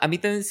A mí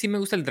también sí me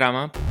gusta el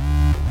drama.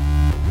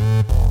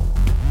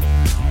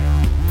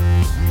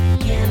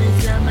 ¿Quién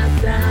es la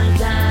más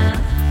draga?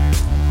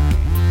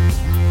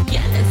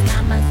 ¿Quién es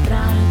la más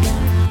draga?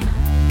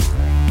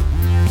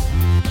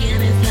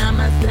 ¿Quién es la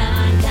más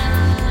draga?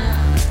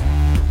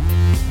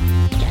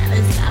 ¿Quién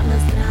es la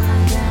más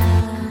draga?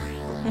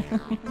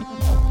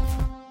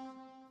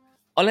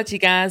 Hola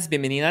chicas,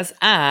 bienvenidas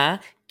a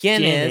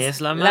 ¿Quién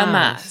es la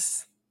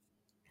más?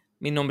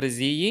 Mi nombre es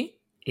Gigi.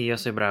 Y yo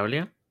soy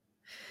Braulio.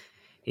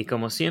 Y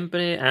como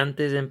siempre,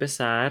 antes de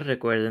empezar,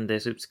 recuerden de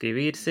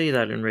suscribirse y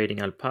darle un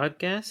rating al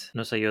podcast.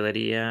 Nos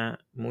ayudaría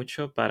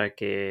mucho para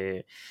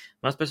que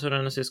más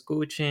personas nos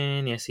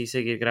escuchen y así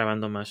seguir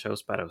grabando más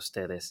shows para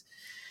ustedes.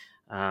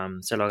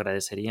 Se lo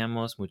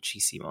agradeceríamos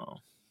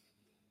muchísimo.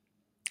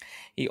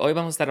 Y hoy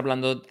vamos a estar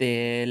hablando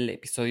del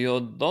episodio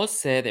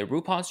 12 de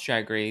RuPaul's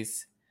Drag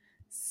Race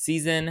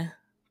Season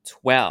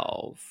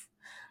 12.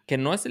 Que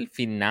no es el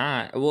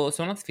final. Bueno,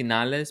 son las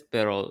finales,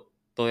 pero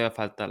todavía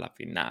falta la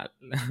final.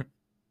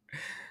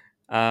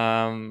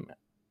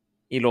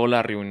 Y luego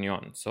la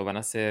reunión. So van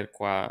a ser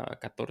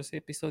 14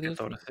 episodios.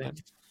 14.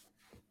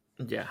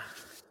 Ya.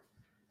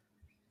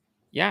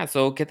 Ya,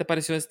 so, ¿qué te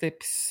pareció este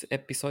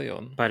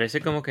episodio? Parece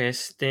como que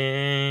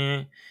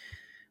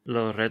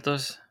los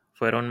retos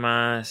fueron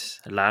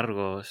más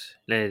largos,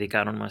 le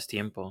dedicaron más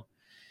tiempo.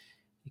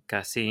 Y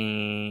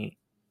casi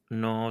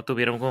no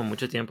tuvieron como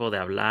mucho tiempo de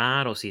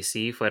hablar, o si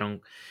sí,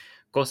 fueron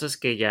cosas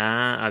que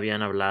ya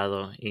habían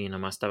hablado y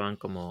nomás estaban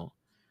como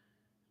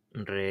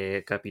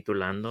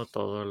recapitulando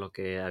todo lo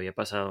que había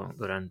pasado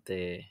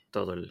durante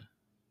toda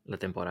la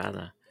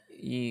temporada.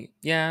 Y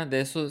ya,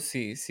 de eso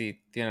sí,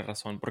 tienes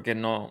razón, porque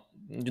no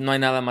hay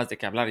nada más de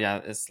qué hablar, ya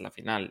es la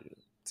final.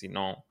 Si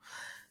no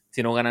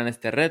ganan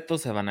este reto,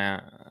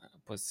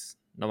 pues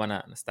no van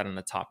a estar en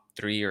la top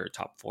 3 o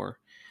top 4.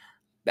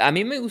 A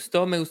mí me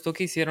gustó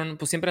que hicieron,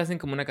 pues siempre hacen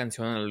como una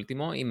canción al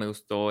último y me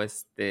gustó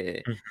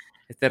este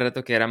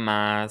reto que era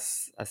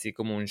más así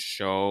como un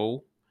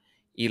show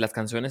y las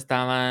canciones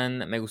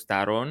me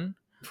gustaron.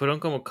 Fueron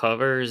como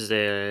covers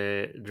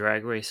de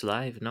Drag Race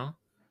Live, ¿no?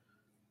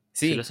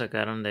 Sí lo Sí,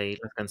 sacaron de ahí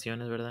las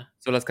canciones, ¿verdad?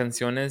 so las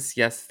canciones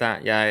ya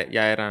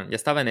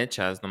estaban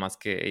hechas, nomás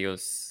que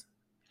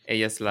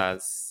ellas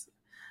las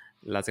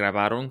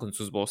grabaron con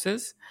sus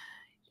voces.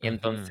 Ujú.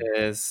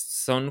 Entonces,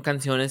 son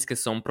canciones que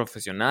son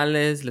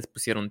profesionales, les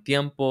pusieron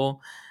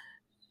tiempo,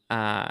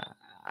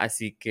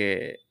 así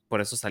que por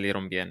eso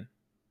salieron bien.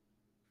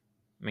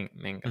 Me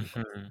encantó.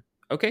 Ujú.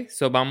 Ok,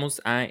 so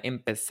vamos a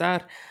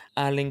empezar.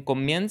 Al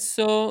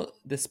comienzo,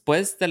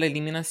 después de la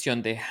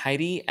eliminación de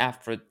Heidi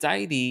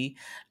Aphrodite,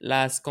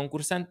 las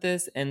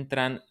concursantes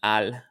entran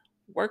al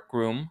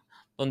workroom,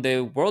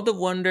 donde World of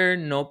Wonder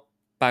no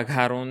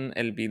pagaron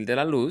el bill de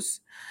la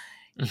luz.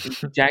 Y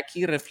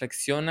Jackie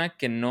reflexiona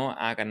que no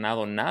ha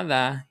ganado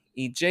nada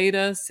y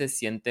Jada se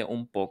siente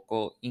un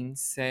poco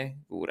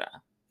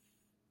insegura.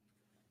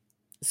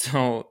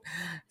 So,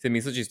 se me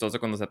hizo chistoso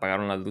cuando se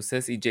apagaron las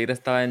luces y Jada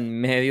estaba en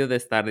medio de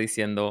estar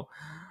diciendo,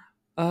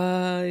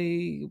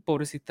 ay,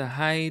 pobrecita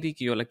Heidi,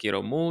 que yo la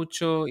quiero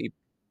mucho y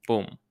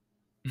 ¡pum!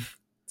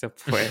 Se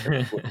fue.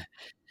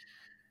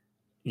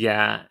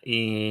 Ya,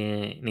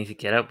 y ni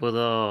siquiera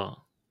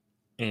pudo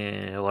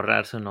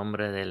borrar su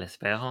nombre del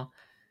espejo.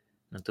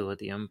 No tuvo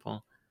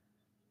tiempo,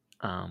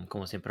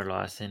 como siempre lo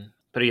hacen.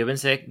 Pero yo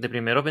de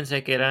primero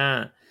pensé que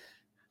era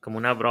como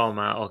una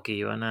broma o que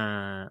iban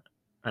a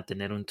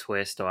tener un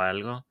twist o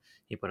algo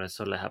y por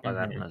eso les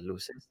apagaron Ujú. las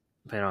luces.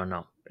 Pero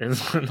no,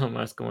 es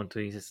nomás como tú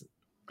dices,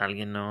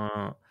 alguien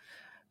no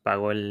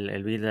pagó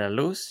el bill de la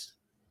luz.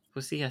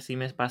 Pues sí, así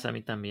me pasa a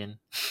mí también.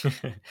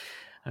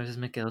 A veces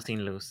me quedo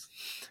sin luz.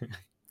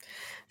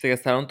 Se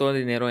gastaron todo el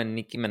dinero en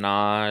Nicki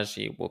Minaj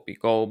y Whoopi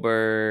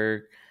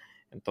Goldberg.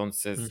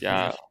 Entonces Ujú.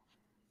 ya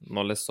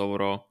no les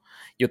sobró.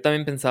 Yo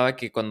también pensaba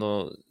que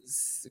cuando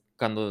se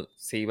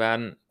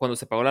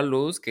apagó la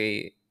luz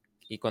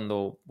y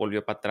cuando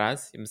volvió para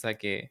atrás, yo pensaba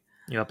que,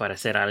 Iba a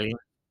aparecer alguien.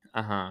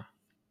 ajá.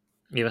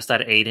 Iba a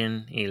estar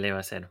Aiden y le iba a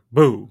hacer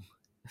 ¡Boo!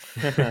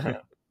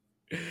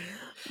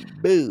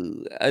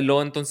 Boo.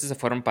 Luego entonces se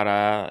fueron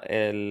para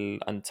el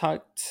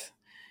Untucked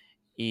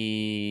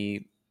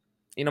y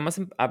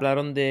nomás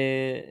hablaron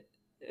de,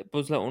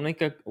 pues la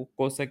única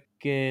cosa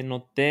que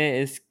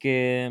noté es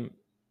que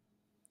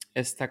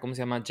 ¿cómo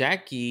se llama?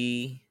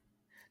 Jackie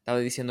estaba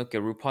diciendo que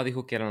RuPaul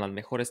dijo que eran las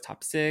mejores top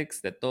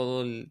 6 de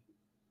todas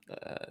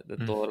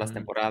las Ujú.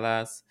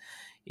 temporadas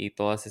y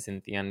todas se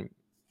sentían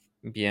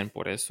bien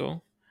por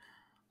eso.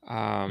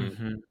 Am,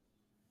 Ujú.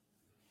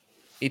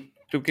 ¿Y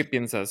tú qué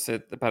piensas?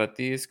 ¿Para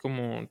ti es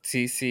como,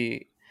 sí,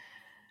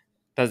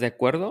 estás de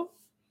acuerdo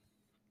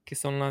que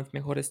son las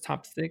mejores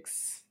top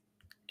 6?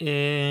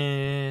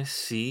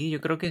 Sí,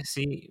 yo creo que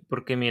sí,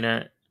 porque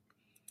mira,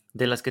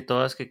 de las que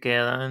todas que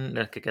quedan,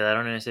 las que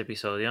quedaron en ese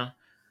episodio,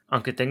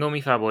 aunque tengo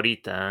mi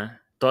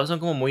favorita, todas son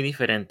como muy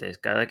diferentes.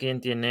 Cada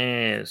quien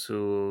tiene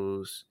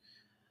sus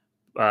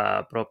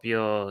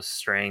propios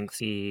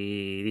strengths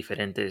y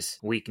diferentes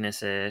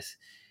weaknesses,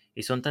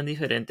 y son tan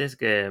diferentes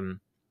que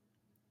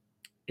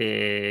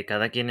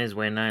cada quien es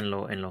buena en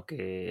lo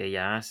que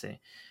ella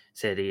hace.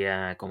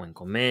 Sería como en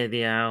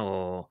comedia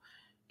o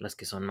las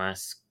que son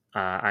más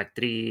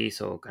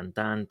actriz o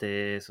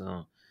cantantes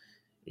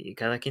y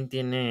cada quien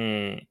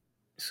tiene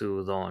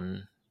su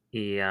don.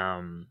 Y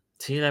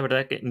sí, la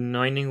verdad que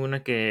no hay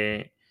ninguna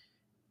que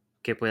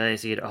pueda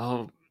decir,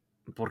 oh,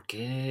 por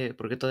qué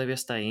todavía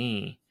está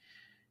ahí?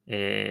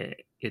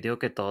 Yo digo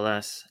que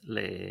todas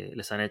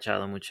les han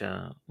echado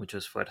mucho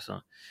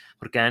esfuerzo,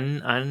 porque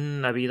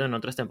han habido en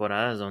otras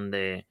temporadas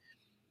donde,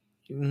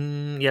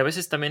 y a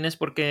veces también es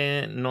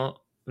porque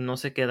no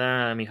se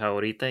queda mi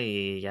favorita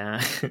y ya,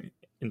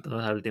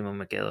 entonces al último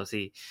me quedo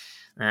así,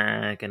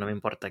 que no me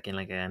importa quién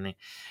la que gane,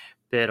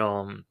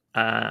 pero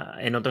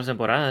en otras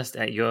temporadas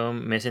yo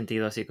me he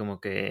sentido así como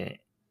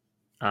que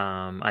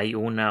hay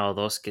una o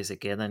dos que se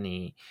quedan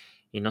y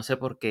no sé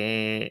por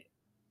qué,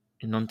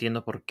 no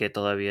entiendo por qué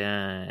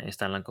todavía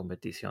está en la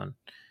competición.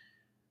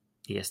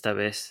 Y esta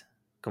vez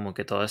como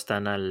que todos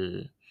están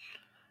al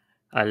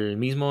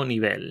mismo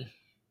nivel.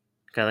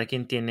 Cada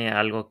quien tiene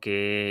algo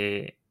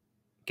que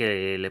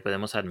le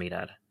podemos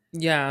admirar.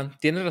 Ya,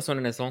 tienes razón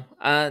en eso.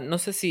 No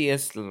sé si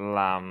es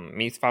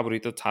mi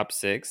favorito top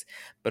 6,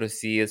 pero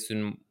sí es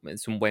un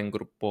buen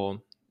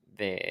grupo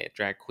de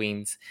drag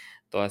queens.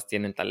 Todas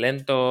tienen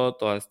talento,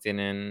 todas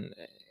tienen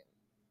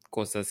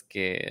cosas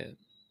que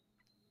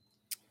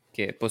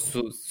pues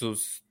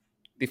sus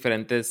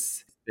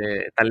diferentes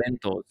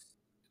talentos.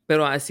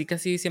 Pero así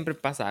casi siempre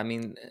pasa. I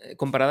mean,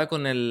 comparada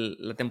con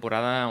la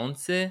temporada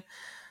 11,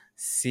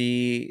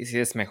 sí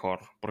es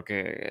mejor.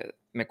 Porque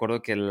me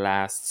acuerdo que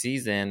last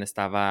season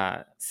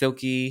estaba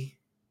Silky,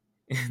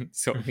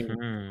 Somi,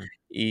 Ujú.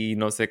 y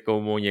no sé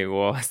cómo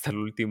llegó hasta el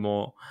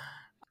último.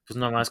 Pues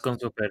nomás con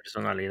su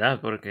personalidad,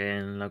 porque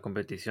en la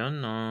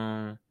competición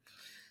no,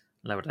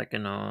 la verdad que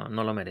no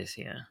lo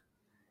merecía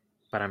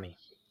para mí.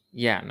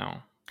 Ya,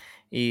 no.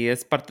 Y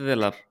es parte de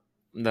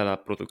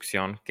la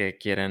producción que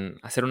quieren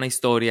hacer una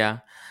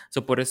historia.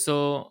 So, por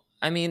eso,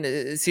 I mean,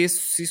 sí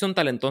son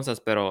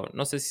talentosas, pero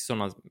no sé si son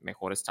las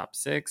mejores top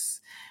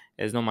 6.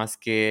 Es nomás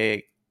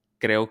que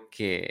creo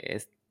que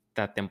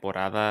esta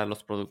temporada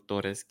los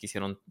productores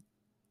quisieron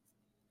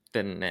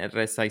tener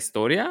esa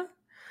historia.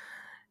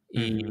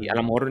 Y a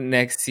lo Ujú. mejor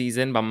next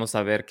season vamos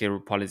a ver que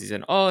RuPaul les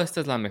dicen, oh,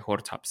 esta es la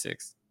mejor top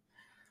 6.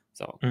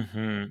 So,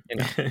 Ujú. you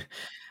know.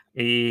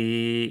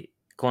 Y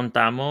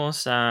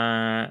contamos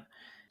a,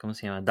 ¿cómo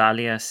se llama?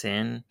 Dahlia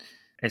Sin.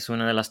 Es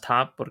una de las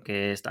top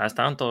porque ha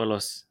estado en todos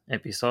los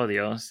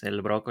episodios.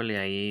 El brócoli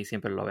ahí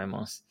siempre lo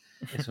vemos.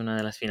 ¿Es una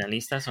de las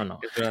finalistas o no?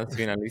 Es de las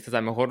finalistas.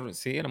 A lo mejor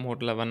sí, a lo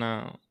mejor la van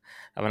a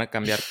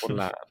cambiar por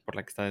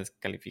la que está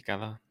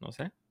descalificada, no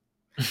sé.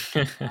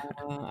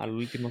 Al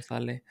último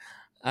sale.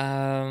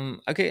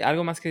 Ok,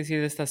 ¿algo más que decir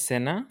de esta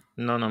escena?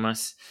 No,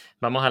 nomás.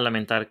 Vamos a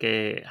lamentar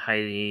que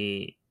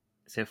Heidi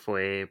se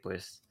fue,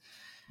 pues,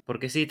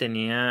 porque sí,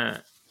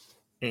 tenía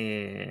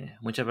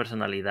mucha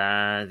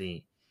personalidad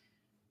y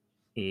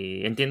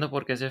entiendo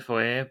por qué se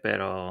fue,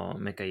 pero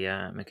me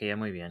caía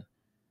muy bien.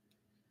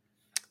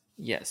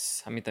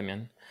 Yes, a mí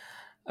también.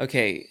 Ok,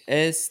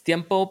 es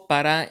tiempo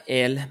para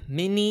el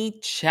mini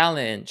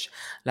challenge.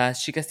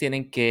 Las chicas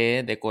tienen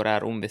que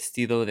decorar un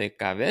vestido de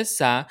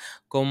cabeza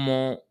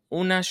como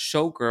una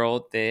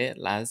showgirl de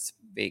Las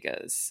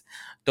Vegas.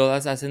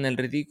 Todas hacen el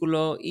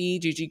ridículo y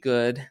Gigi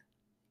Good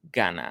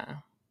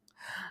gana.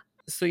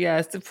 So, ya,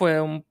 este fue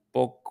un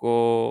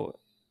poco.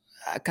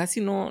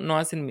 Casi no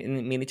hacen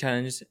mini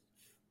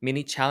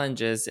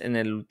challenges en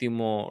el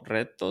último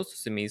reto. So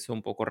se me hizo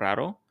un poco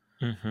raro.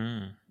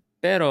 Ujú,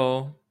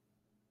 Pero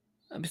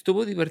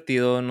estuvo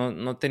divertido.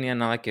 No tenía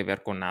nada que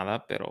ver con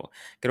nada. Pero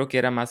creo que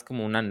era más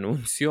como un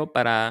anuncio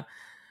para.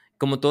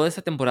 Como toda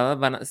esta temporada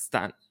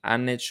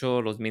han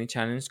hecho los mini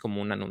challenges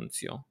como un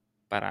anuncio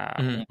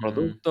para un ujú.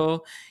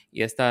 producto.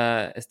 Y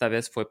esta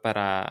vez fue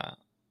para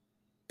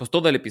pues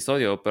todo el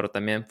episodio, pero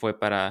también fue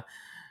para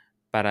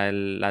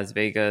Las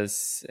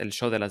Vegas, el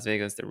show de Las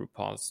Vegas de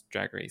RuPaul's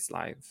Drag Race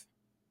Live.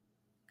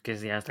 Que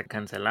ya está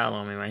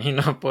cancelado, me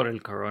imagino, por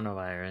el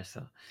coronavirus.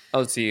 So.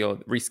 Oh, sí, o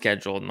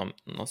rescheduled,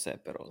 no sé,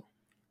 pero.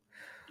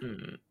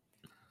 Mm.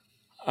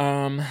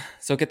 Um,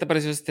 ¿Qué te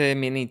pareció este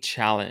mini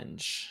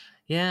challenge?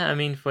 Yeah, I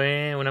mean,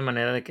 fue una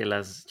manera de que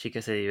las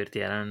chicas se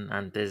divirtieran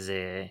antes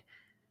de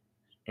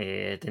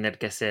tener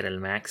que hacer el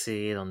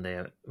maxi,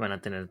 donde van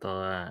a tener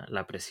toda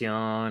la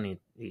presión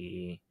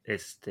y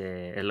es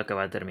lo que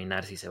va a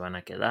determinar si se van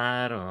a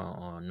quedar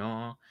o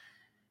no.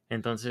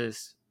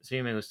 Entonces,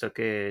 sí, me gustó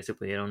que se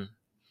pudieron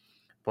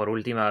por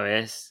última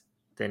vez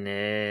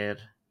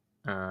tener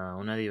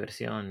una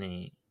diversión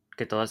y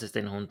que todas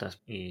estén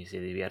juntas y se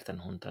diviertan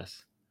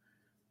juntas.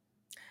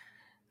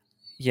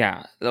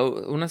 Ya,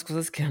 unas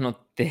cosas que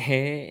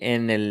anoté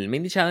en el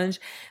mini challenge,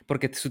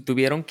 porque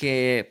tuvieron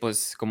que,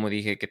 pues, como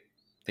dije, que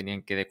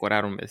tenían que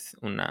decorar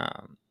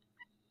una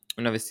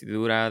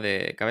vestidura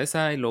de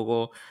cabeza y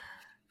luego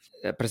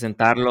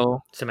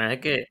presentarlo, Se me hace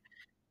que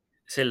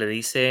se le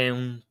dice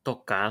un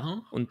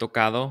tocado. un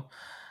tocado.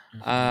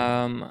 Ujú.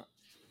 Am,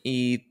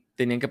 y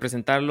tenían que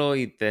presentarlo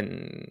y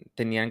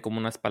tenían como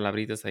unas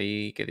palabritas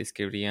ahí que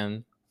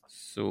describían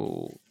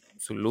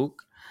su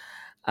look.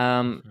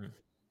 Am, Ujú.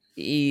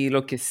 y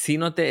lo que sí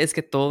noté es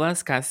que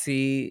todas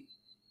casi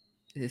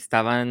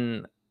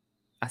estaban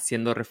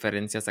haciendo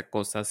referencias a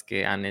cosas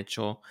que han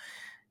hecho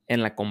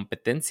en la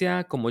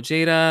competencia, como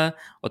Jada,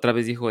 otra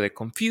vez dijo de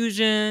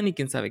Confusion y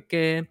quién sabe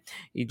qué,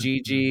 y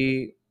Ujú.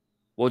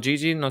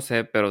 Gigi no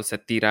sé, pero se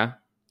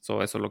tira,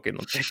 eso es lo que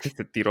noté, que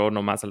se tiró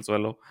nomás al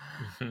suelo.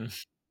 Ujú.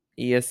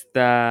 Y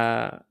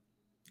esta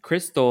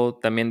Crystal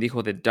también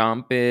dijo de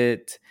Dump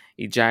It,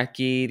 y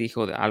Jackie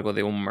dijo algo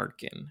de un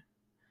Merkin.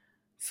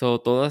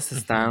 So, todas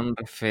Ujú.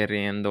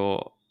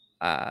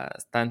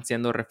 están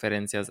siendo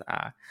referencias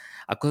a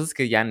cosas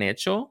que ya han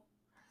hecho.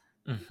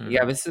 Y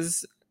a Ujú.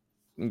 veces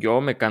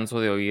yo me canso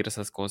de oír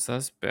esas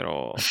cosas,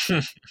 pero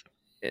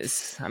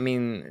I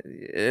mean,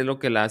 es lo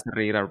que la hace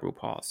reír a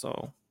RuPaul,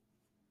 so.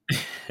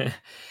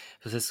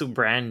 Pues es su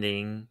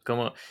branding,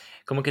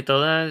 como que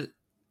todas,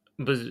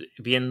 pues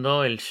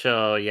viendo el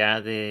show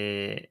ya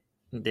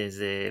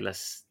desde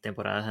las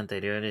temporadas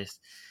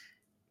anteriores,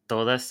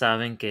 todas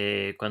saben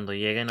que cuando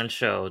lleguen al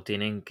show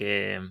tienen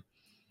que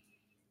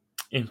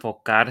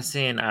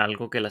enfocarse en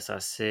algo que las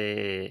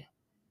hace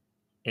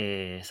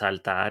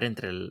saltar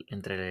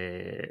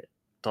entre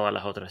todas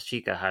las otras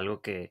chicas,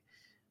 algo que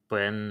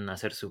pueden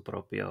hacer su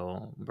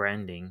propio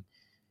branding.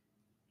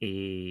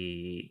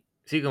 Y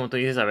sí, como tú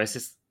dices, a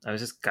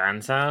veces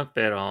cansa,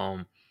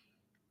 pero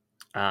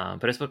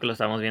es porque lo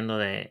estamos viendo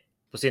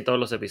pues sí, en todos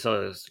los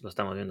episodios lo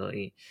estamos viendo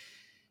y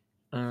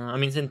a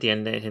mí se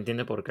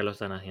entiende por qué lo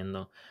están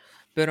haciendo.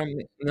 Pero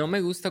no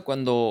me gusta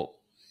cuando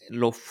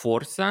lo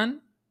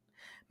forzan,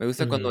 me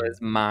gusta cuando Mm,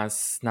 es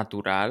más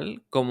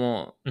natural,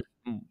 como,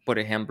 mm, por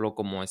ejemplo,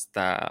 como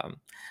está,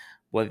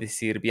 voy a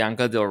decir,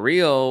 Bianca Del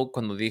Rio,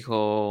 cuando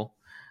dijo,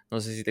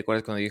 no sé si te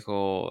acuerdas cuando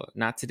dijo,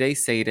 Not today,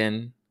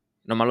 Satan,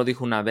 nomás lo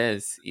dijo una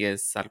vez y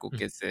es algo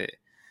mm,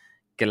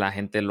 que la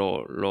gente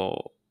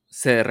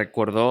se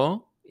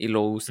recordó y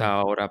lo mm, usa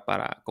ahora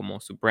para como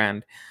su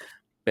brand.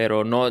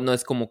 Pero no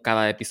es como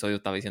cada episodio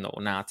estaba diciendo,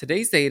 "Oh, not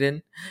today,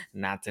 Satan,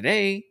 not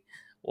today,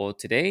 o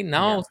today,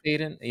 no, ya.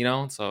 Satan, you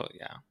know, so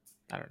yeah,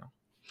 I don't know.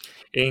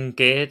 ¿En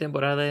qué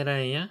temporada era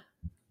ella?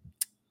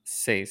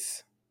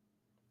 6.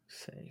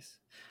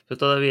 6. Pues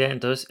todavía,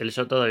 entonces el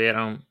show todavía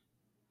era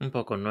un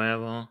poco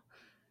nuevo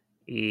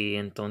y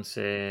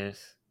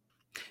entonces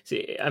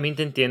sí, a mí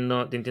te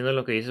entiendo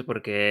lo que dices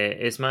porque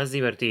es más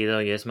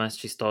divertido y es más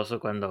chistoso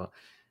cuando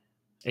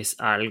es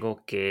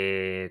algo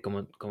que,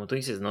 como tú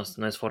dices, no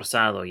es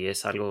forzado y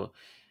es algo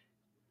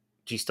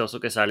chistoso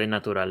que sale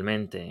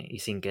naturalmente y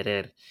sin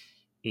querer.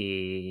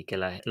 Y que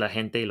la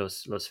gente y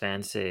los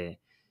fans de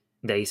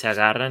ahí se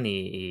agarran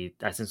y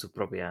hacen su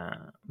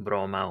propia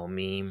broma o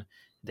meme,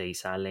 de ahí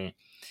sale.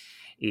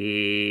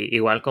 Y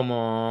igual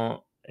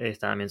como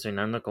estaba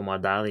mencionando, como a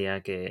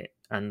Dahlia, que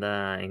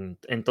anda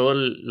en todos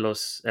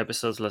los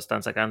episodios lo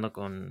están sacando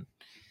con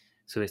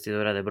su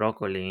vestidura de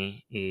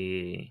brócoli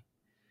y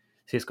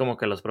sí es como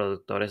que los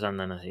productores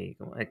andan así,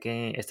 como es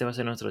que este va a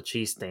ser nuestro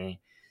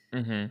chiste.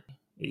 Ujú.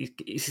 Y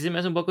sí se me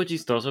hace un poco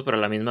chistoso, pero a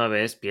la misma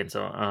vez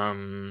pienso,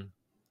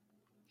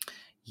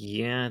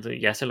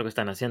 ya sé lo que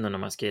están haciendo,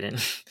 nomás quieren,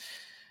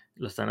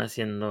 lo están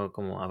haciendo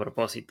como a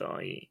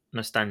propósito y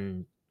no es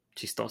tan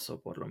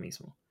chistoso por lo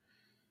mismo.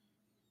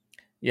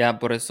 Ya,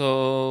 por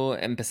eso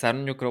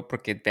empezaron, yo creo,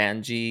 porque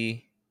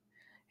Benji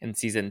en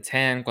Season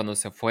 10, cuando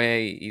se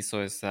fue,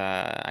 hizo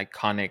esa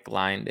iconic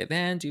line de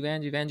Benji,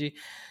 Benji, Benji.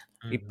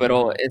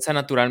 Pero Ujú, esa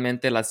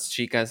naturalmente las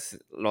chicas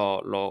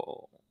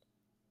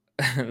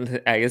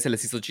a ellas se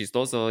les hizo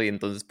chistoso y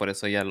entonces por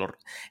eso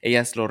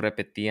ellas lo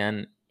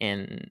repetían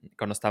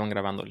cuando estaban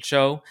grabando el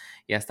show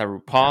y hasta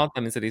ya, RuPaul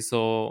también se le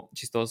hizo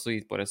chistoso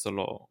y por eso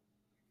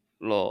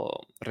lo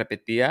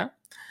repetía,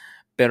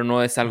 pero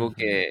no es algo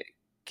ujú,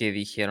 que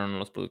dijeron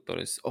los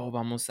productores, oh,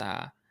 vamos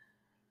a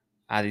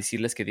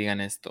decirles que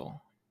digan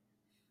esto,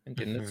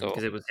 ¿entiendes? ujú,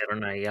 que se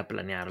pusieron ahí a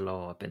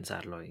planearlo, a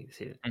pensarlo y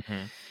decir,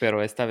 Ujú,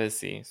 pero esta vez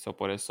sí,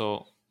 por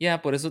eso,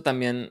 por eso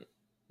también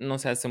no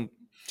se hace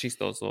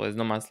chistoso, es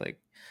nomás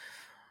like,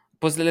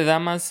 pues le da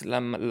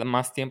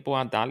más tiempo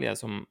a Dalia,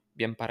 son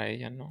bien para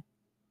ella, ¿no?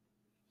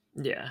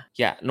 ya.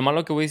 Ya, nomás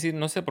lo que voy a decir,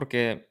 no sé por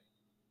qué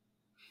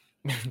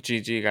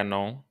Gigi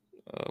ganó,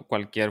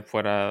 cualquier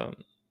fuera,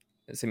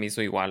 se me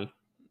hizo igual,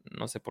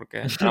 no sé por qué,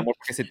 a lo mejor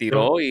porque se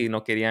Como- tiró y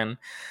no querían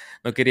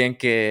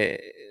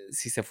que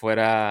si se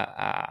fuera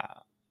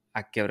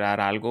a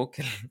quebrar algo,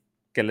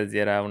 que les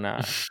diera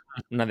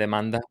una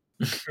demanda.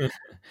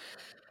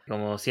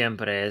 Como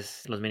siempre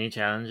es, los mini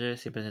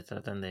challenges siempre se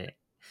tratan de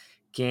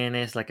quién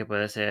es la que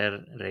puede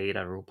hacer reír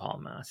a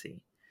RuPaul más.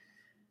 Y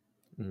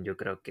yo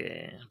creo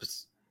que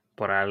pues,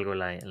 por algo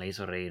la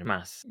hizo reír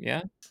más.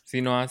 Ya,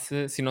 si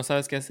no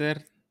sabes qué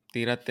hacer,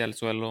 tírate al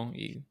suelo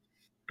y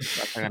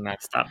vas a ganar.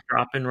 Stop,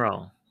 drop and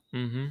roll.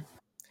 Ujú.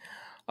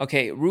 Ok,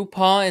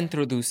 RuPaul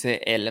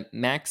introduce el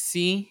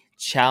Maxi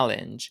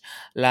Challenge.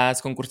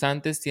 Las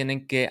concursantes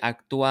tienen que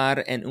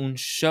actuar en un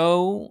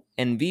show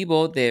en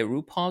vivo de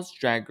RuPaul's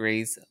Drag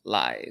Race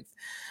Live.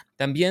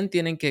 También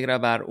tienen que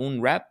grabar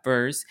un rap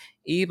verse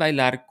y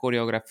bailar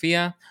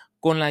coreografía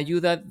con la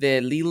ayuda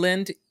de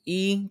Leland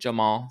y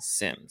Jamal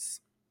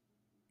Sims.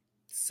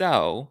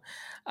 So,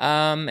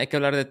 hay que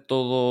hablar de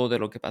todo, de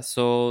lo que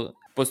pasó,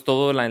 pues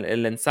todo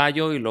el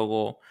ensayo y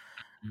luego...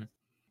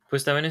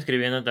 Pues estaban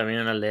escribiendo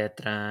también una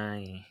letra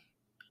y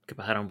que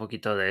pasara un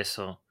poquito de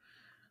eso.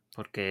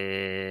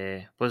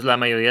 Porque pues la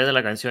mayoría de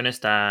la canción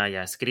está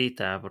ya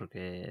escrita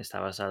porque está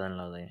basada en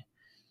lo de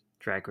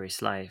Drag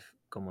Race Life,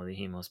 como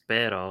dijimos.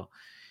 Pero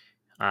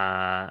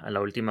a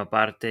la última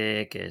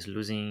parte, que es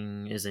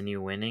Losing is the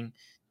New Winning,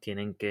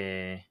 tienen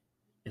que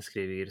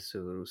escribir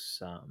su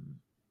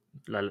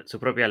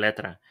propia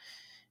letra.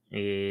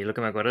 Y lo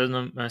que me acuerdo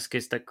es más que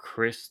está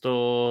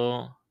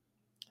Crystal.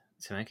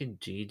 Se me ve que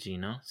Gigi,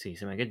 ¿no? Sí,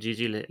 se me ve que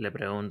Gigi le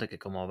pregunta que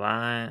cómo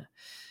va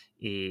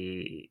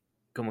y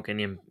como que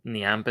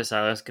ni ha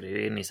empezado a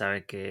escribir ni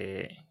sabe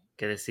qué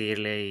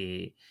decirle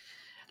y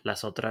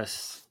las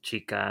otras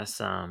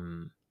chicas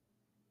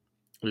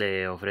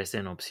le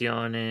ofrecen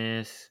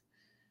opciones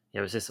y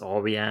a veces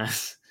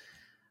obvias.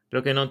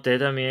 Lo que noté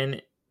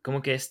también,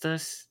 como que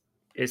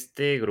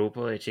este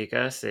grupo de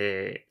chicas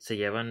se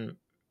llevan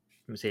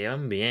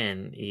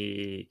bien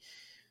y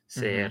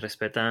se Ujú.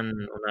 respetan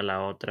una a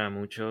la otra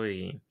mucho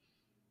y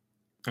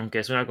aunque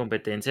es una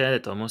competencia, de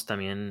todos modos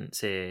también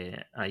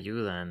se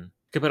ayudan.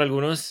 Que para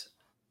algunos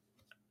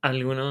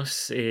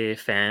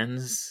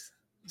fans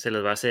se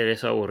les va a hacer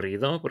eso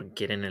aburrido porque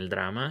quieren el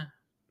drama,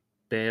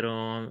 pero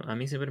a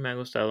mí siempre me ha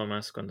gustado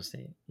más cuando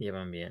se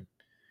llevan bien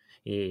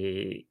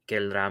y que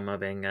el drama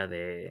venga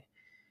de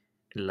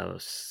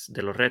los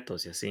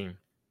retos y así.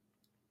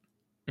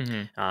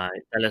 Ujú.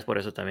 Tal vez por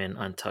eso también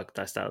Untucked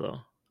ha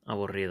estado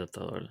aburrido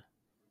toda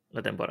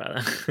la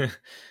temporada.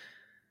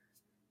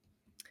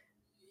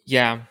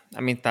 Ya,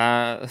 a mí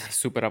está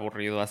súper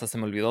aburrido, hasta se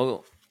me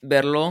olvidó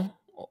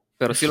verlo,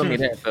 pero sí lo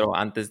miré, pero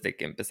antes de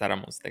que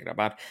empezáramos de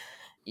grabar.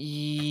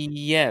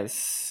 Y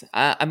yes,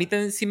 a mí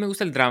también sí me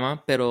gusta el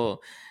drama,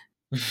 pero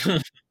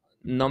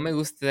no me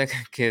gusta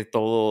que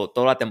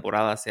toda la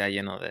temporada sea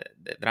lleno de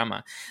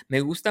drama. Me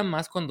gusta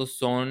más cuando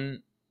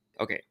son,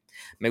 ok,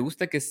 me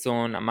gusta que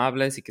son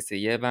amables y que se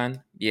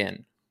llevan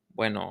bien.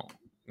 Bueno,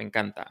 me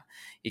encanta.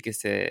 Y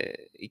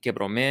que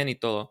bromeen y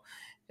todo.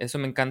 Eso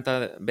me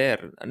encanta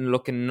ver.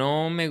 Lo que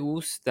no me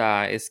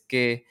gusta es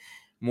que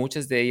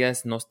muchas de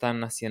ellas no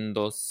están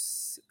haciendo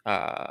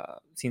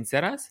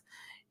sinceras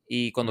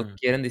y cuando Mm,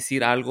 quieren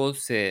decir algo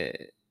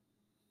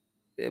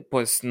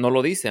pues no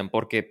lo dicen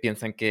porque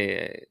piensan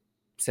que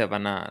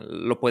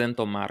lo pueden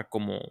tomar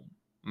como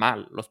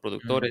mal los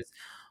mm, productores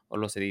o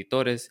los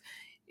editores.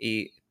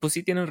 Y pues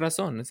sí tienen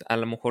razón. A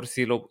lo mejor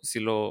sí lo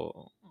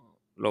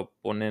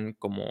ponen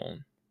como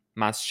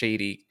más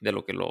shady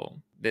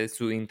de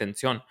su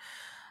intención.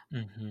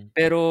 ujú,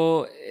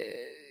 Pero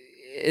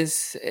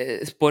es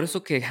por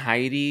eso que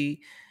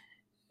Heidi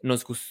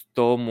nos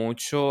gustó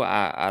mucho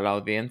a la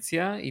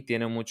audiencia y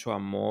tiene mucho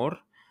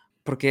amor,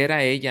 porque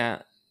era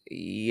ella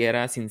y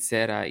era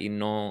sincera y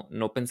no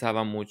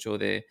pensaba mucho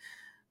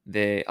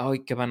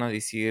ay, ¿qué van a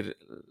decir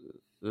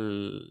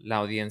la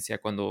audiencia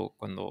cuando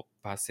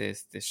pase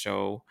este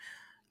show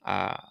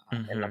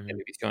en la ujú.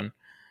 televisión?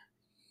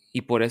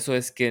 Y por eso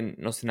es que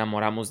nos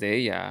enamoramos de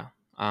ella.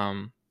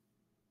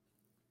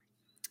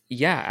 Y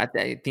ya,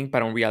 I think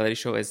para un reality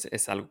show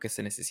es algo que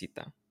se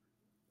necesita.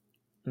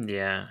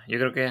 Ya, yo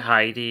creo que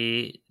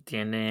Heidi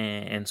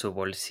tiene en su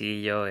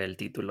bolsillo el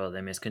título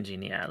de Miss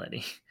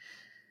Congeniality.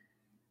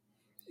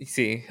 Y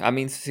sí, I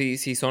mean, si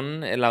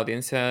son la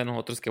audiencia de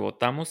nosotros que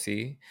votamos,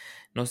 sí.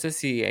 No sé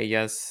si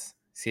ellas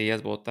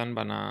votan,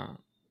 van a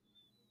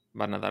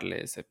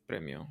darle ese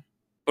premio.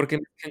 Porque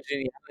Miss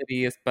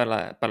Congeniality es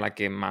para la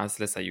que más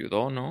les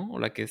ayudó, ¿no? O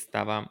la que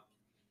estaba,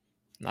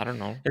 I don't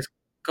know. Es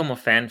como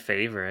fan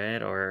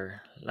favorite o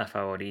la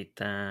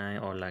favorita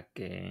o la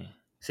que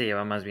se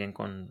lleva más bien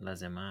con las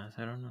demás,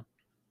 I don't know.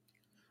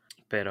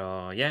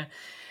 Pero ya,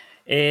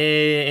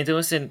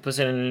 entonces pues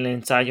en el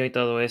ensayo y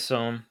todo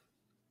eso,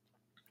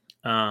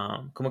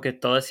 como que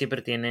todas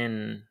siempre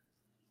tienen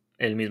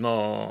el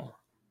mismo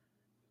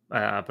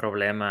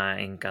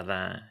problema en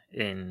cada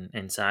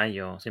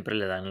ensayo, siempre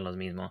le dan los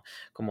mismos,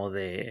 como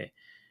de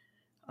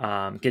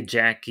que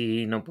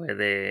Jackie no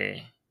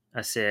puede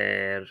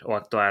hacer o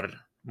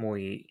actuar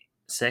muy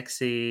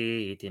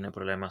sexy y tiene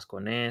problemas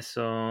con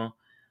eso.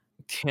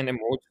 Tiene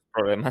muchos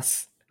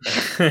problemas.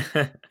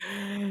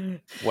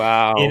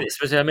 Y Wow.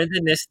 especialmente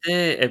en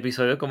este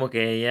episodio, como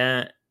que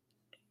ella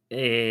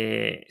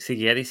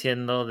seguía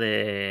diciendo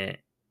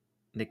de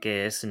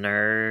que es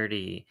nerd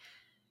y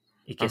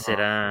que Ajá.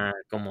 será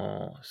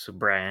como su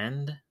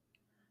brand.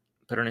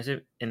 Pero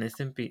en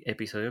este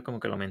episodio como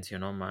que lo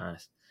mencionó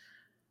más.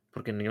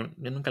 Porque yo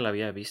nunca la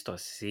había visto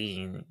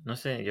así. No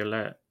sé,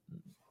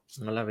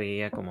 no la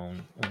veía como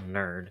un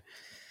nerd.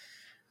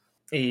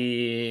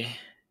 ¿Y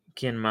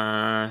quién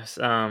más?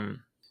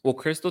 Well,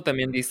 Crystal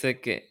también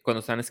dice que cuando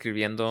están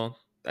escribiendo,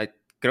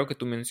 creo que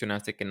tú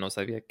mencionaste que no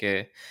sabía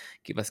que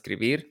iba a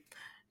escribir.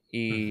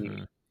 Y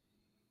Ujú,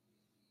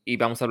 y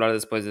vamos a hablar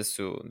después de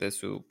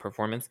su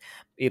performance.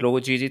 Y luego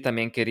Gigi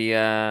también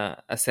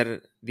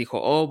dijo,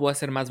 oh, voy a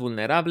ser más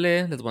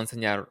vulnerable, les voy a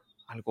enseñar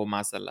algo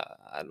más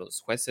a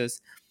los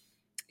jueces.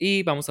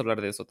 Y vamos a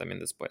hablar de eso también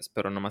después,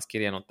 pero nomás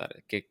quería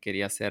notar que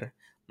quería ser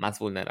más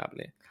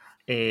vulnerable.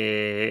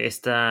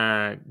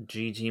 Esta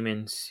Gigi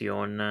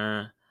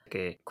menciona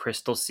que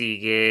Crystal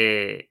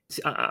sigue,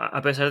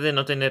 a pesar de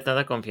no tener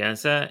tanta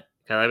confianza,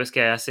 cada vez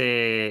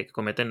que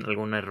cometen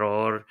algún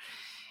error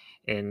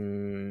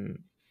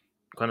en,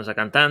 cuando está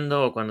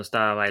cantando o cuando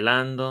está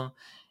bailando,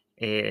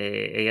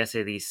 ella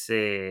se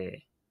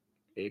dice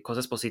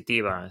cosas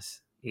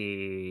positivas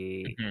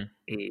Ujú.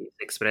 y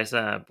se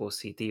expresa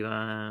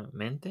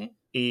positivamente.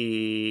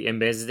 Y en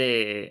vez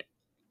de,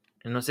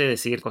 no sé,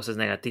 decir cosas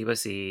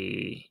negativas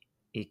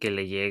y que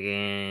le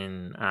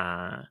lleguen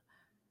a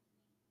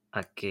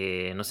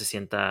que no se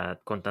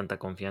sienta con tanta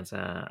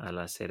confianza al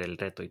hacer el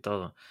reto y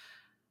todo.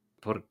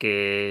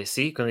 Porque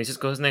sí, cuando dices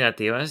cosas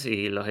negativas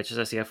y los echas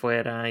hacia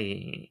afuera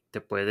y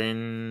te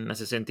pueden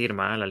hacer sentir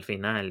mal al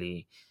final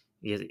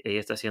ella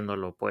está haciendo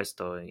lo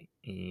opuesto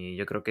y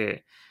yo creo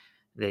que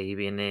de ahí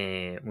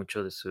viene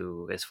mucho de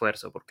su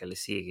esfuerzo porque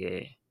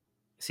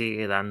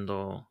sigue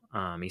dando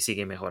y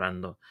sigue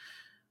mejorando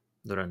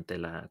durante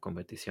la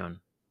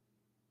competición.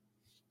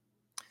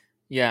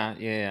 Ya,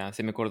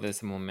 sí me acuerdo de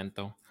ese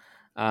momento.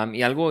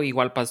 Y algo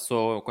igual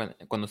pasó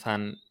cuando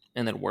están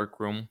en el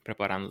workroom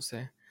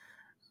preparándose.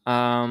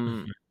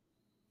 Am, Ujú,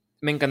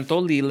 Me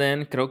encantó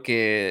Leland, creo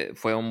que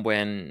fue un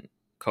buen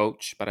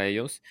coach para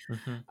ellos.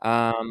 ujú.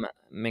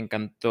 Me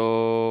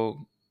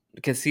encantó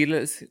que sí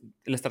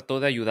les trató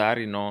de ayudar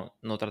y no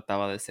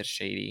trataba de ser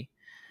shady.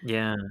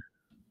 Ya,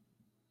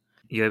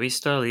 yo he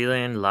visto a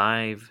Leland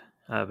live,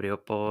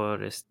 abrió por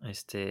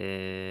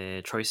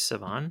Troye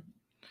Sivan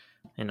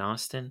en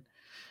Austin.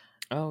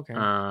 Oh,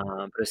 okay.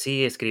 Pero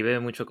sí, escribe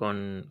mucho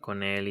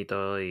con él y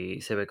todo,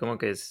 y se ve como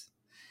que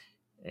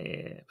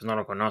pues no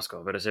lo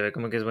conozco, pero se ve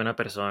como que es buena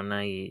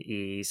persona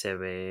y se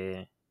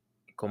ve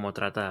cómo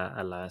trata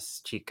a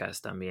las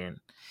chicas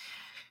también.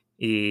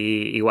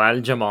 Y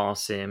igual Jamal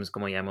Sims,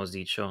 como ya hemos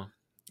dicho,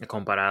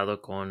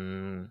 comparado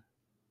con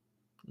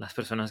las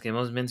personas que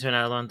hemos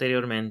mencionado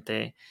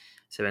anteriormente,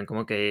 se ven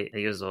como que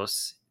ellos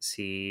dos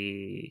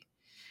sí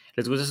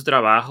les gusta su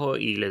trabajo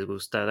y les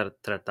gusta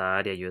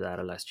tratar y ayudar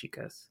a las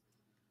chicas.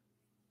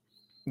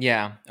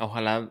 Ya,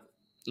 ojalá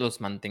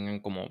los mantengan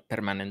como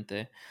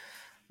permanente.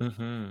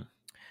 Ujú,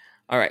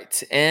 Alright,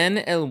 en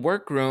el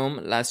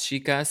workroom las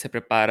chicas se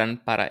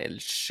preparan para el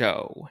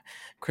show.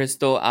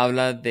 Crystal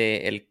habla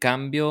de el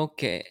cambio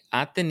que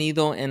ha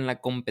tenido en la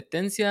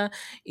competencia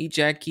y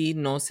Jackie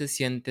no se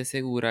siente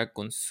segura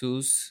con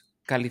sus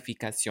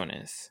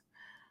calificaciones.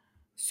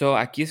 So,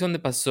 aquí es donde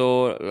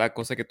pasó la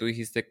cosa que tú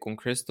dijiste con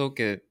Crystal,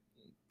 que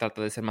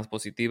trata de ser más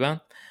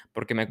positiva,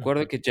 porque me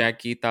acuerdo ujú, que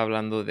Jackie está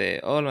hablando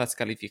de, oh, las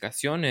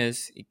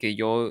calificaciones y que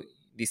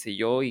dice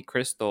yo y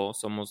Crystal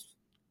somos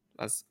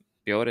las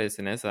peores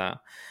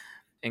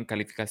en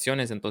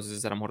calificaciones,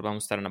 entonces a lo mejor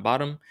vamos a estar en la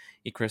bottom.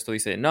 Y Crystal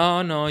dice,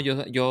 no,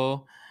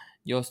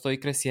 yo estoy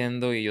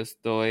creciendo y yo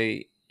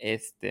estoy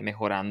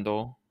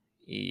mejorando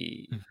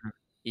y, ujú.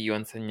 y yo he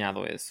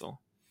enseñado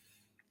eso.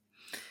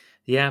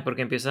 Ya,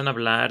 porque empiezan a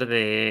hablar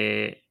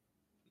de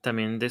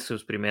también de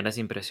sus primeras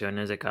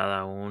impresiones de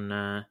cada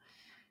una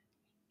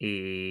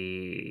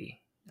y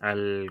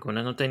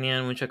algunas no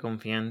tenían mucha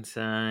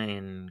confianza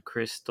en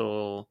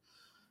Crystal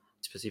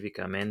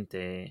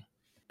específicamente,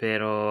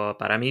 pero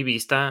para mi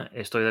vista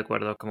estoy de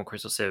acuerdo como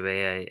Crystal se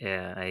ve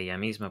a ella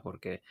misma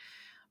porque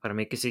para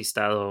mí que sí ha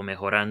estado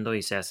mejorando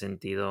y se ha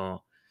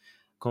sentido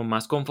como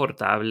más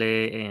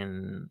confortable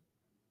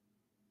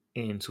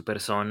en su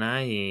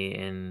persona y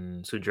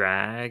en su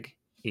drag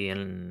y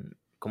en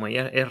como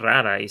ella es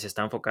rara y se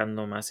está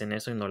enfocando más en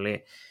eso y no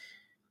le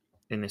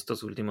en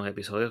estos últimos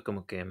episodios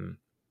como que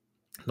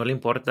no le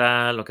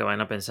importa lo que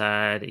van a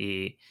pensar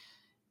y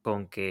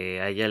con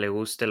que a ella le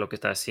guste lo que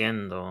está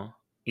haciendo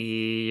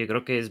y yo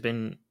creo que es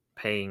been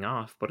paying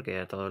off porque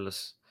a todos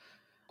los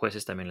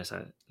jueces también les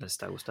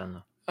está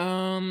gustando.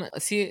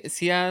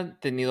 Sí ha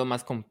tenido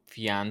más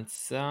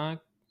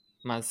confianza,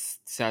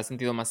 se ha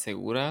sentido más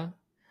segura,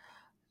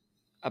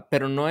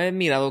 pero no he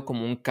mirado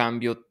como un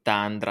cambio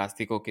tan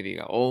drástico que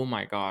diga, oh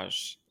my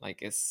gosh,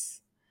 like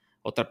es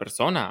otra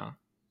persona.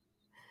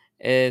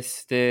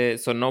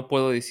 No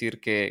puedo decir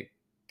que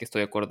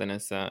estoy de acuerdo en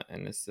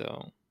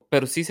eso.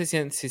 Pero sí se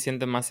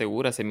siente más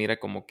segura, se mira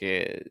como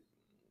que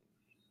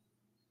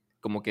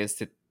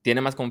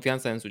tiene más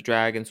confianza en su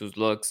drag, en sus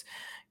looks,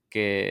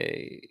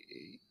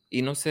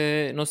 y no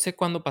sé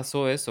cuándo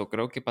pasó eso,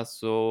 creo que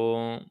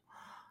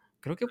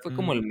fue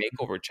como el Mm,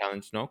 makeover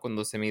challenge, ¿no?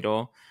 Cuando se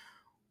miró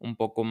un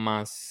poco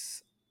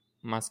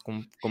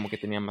como que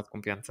tenía más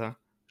confianza.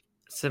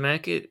 Se me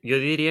da que yo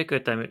diría que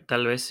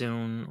tal vez en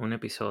un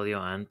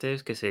episodio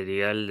antes que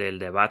sería el del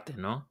debate,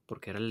 ¿no?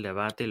 Porque era el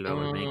debate y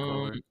luego el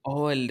makeover.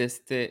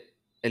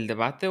 El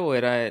debate o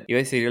iba a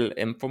decir el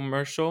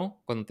infomercial,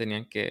 cuando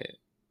tenían que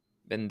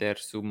vender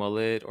su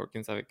mullet o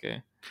quién sabe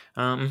qué.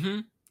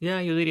 Ujú.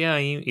 Ya, yo diría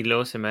ahí, y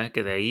luego se me da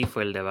que de ahí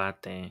fue el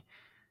debate.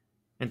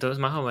 Entonces,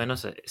 más o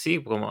menos,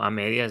 sí, como a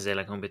medias de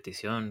la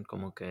competición,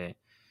 como que.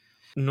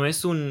 no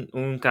es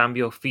un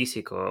cambio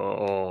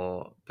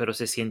físico, pero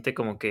se siente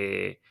como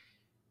que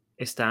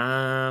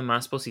está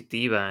más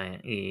positiva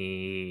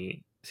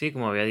y sí,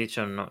 como había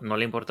dicho, no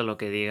le importa lo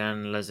que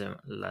digan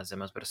las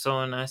demás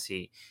personas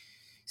y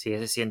si ella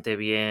se siente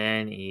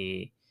bien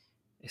y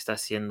está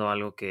haciendo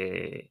algo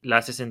que la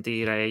hace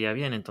sentir a ella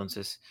bien,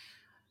 entonces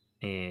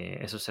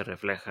eso se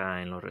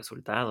refleja en los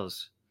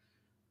resultados.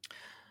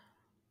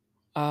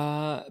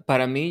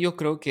 Para mí yo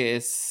creo que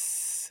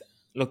es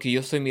lo que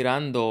yo estoy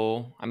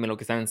mirando, a mí lo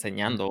que están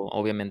Ujú, enseñando,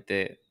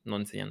 obviamente no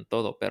enseñan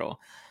todo, pero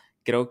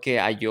creo que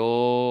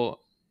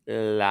halló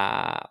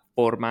la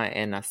forma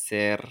en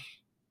hacer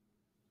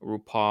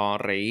RuPaul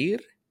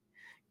reír,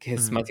 que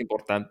es ujú, más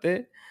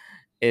importante,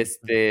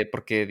 ujú.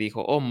 porque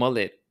dijo: "Oh,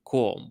 mullet,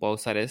 cool, voy a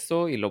usar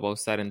eso y lo voy a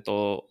usar en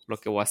todo lo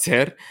que voy a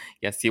hacer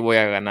y así voy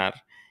a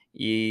ganar".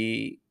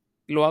 Y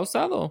lo ha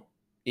usado.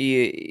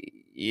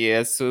 Y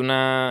es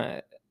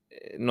una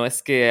no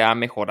es que ha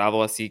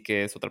mejorado así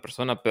que es otra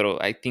persona, pero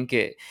I think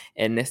que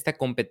en esta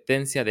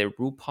competencia de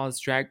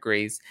RuPaul's Drag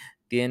Race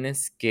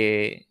tienes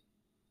que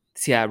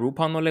si a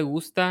RuPaul no le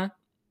gusta,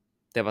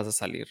 te vas a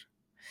salir.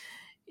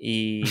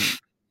 Y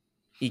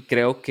y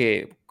creo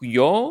que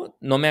yo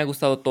no me ha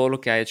gustado todo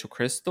lo que ha hecho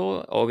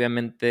Crystal.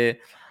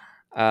 Obviamente,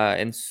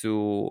 en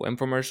su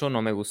infomercial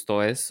no me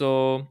gustó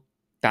eso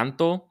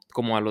tanto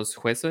como a los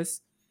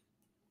jueces,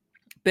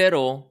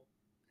 pero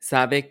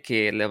sabe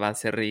que le va a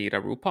hacer reír a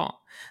RuPaul.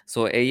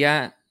 So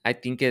ella, I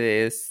think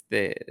que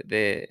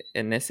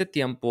en ese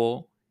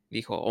tiempo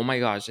dijo, oh my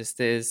gosh,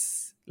 esta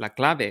es la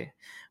clave.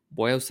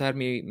 Voy a usar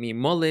mi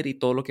mullet y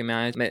todo lo que me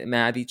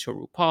ha dicho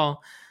RuPaul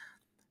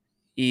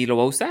y lo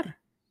va a usar.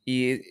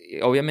 Y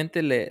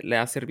obviamente le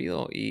ha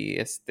servido. Y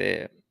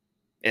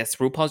es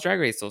RuPaul's Drag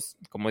Race.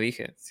 Como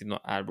dije, si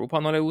no, a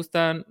RuPaul no le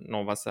gusta,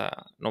 no vas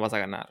a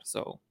ganar.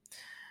 So,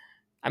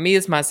 a mí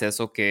es más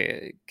eso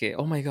que,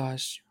 oh my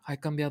gosh, ha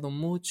cambiado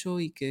mucho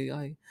y que,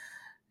 ay,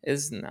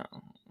 no,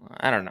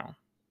 I don't know.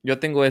 Yo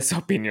tengo esa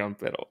opinión,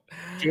 pero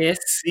 ¡Qué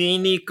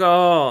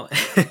cínico!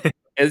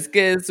 es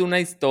que es una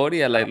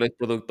historia. Los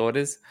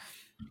productores,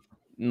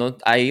 no,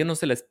 a ellos no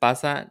se les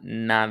pasa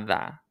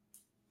nada.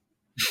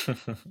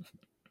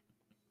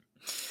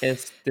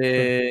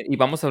 Y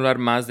vamos a hablar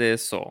más de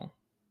eso.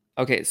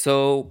 Okay,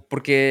 so,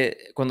 porque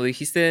cuando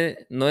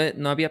dijiste,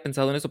 no había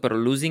pensado en eso, pero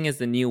losing is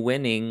the new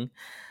winning,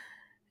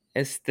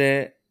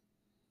 este,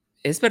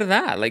 es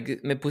verdad, like,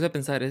 me puse a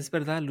pensar, es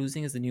verdad,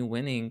 losing is the new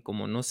winning,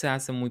 como no se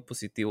hace muy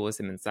positivo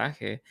ese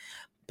mensaje,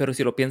 pero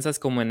si lo piensas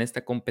como en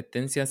esta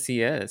competencia,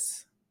 sí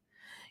es.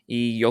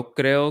 Y yo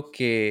creo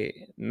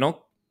que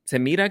no, se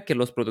mira que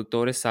los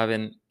productores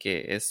saben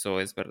que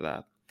eso es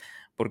verdad,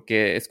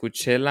 porque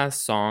escuché la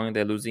song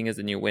de Losing is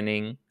the New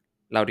Winning,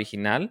 la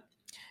original,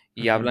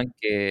 y Ujú, hablan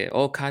que,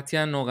 oh,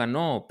 Katia no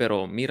ganó,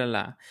 pero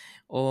mírala.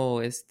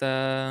 Oh,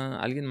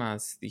 alguien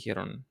más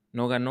dijeron,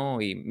 no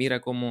ganó y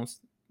mira cómo,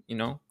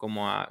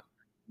 cómo ha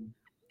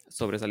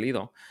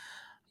sobresalido.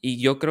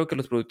 Y yo creo que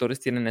los productores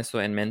tienen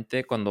eso en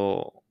mente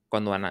cuando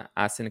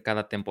hacen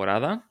cada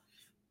temporada.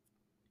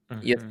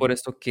 Y es ujú, por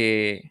eso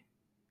que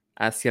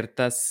a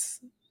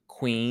ciertas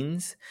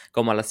queens,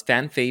 como a las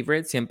fan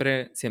favorites,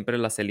 siempre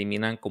las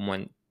eliminan como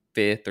en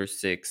fifth or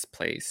sixth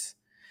place.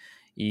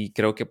 Y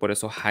creo que por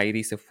eso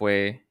Heidi se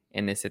fue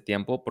en ese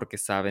tiempo, porque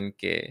saben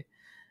que,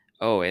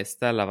 oh,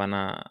 esta la van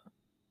a...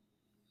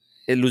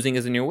 Losing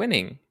is the new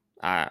winning.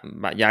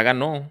 Ya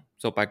ganó.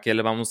 So, ¿para qué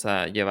le vamos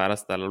a llevar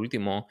hasta el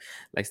último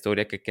la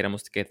historia que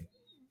queremos que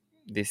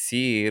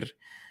decir?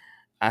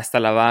 Hasta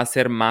la va a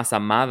hacer más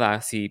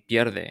amada si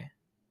pierde.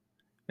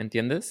 ¿Me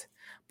entiendes?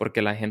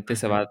 Porque la gente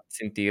se va ujú, a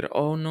sentir,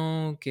 oh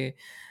no,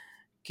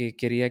 que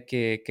quería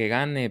que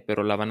gane,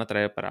 pero la van a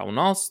traer para un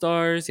All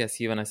Stars y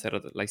así van a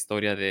hacer la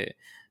historia de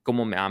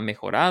cómo me ha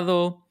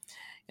mejorado.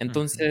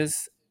 ujú,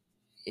 Entonces,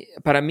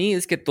 para mí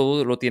es que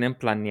todo lo tienen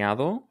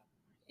planeado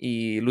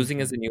y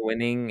Losing is ujú. the New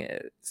Winning,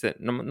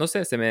 no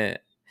sé, se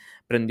me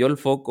prendió el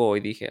foco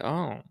y dije,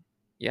 oh,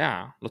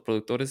 ya, los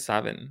productores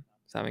saben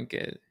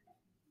que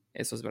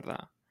eso es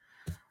verdad.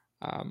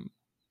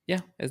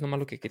 Ya, es nomás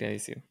lo que quería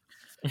decir.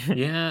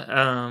 Yeah,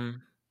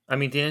 a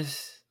mí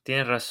tienes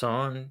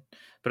razón,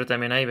 pero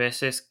también hay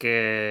veces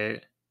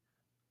que,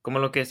 como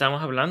lo que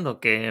estamos hablando,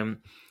 que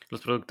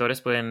los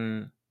productores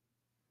pueden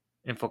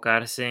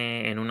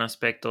enfocarse en un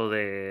aspecto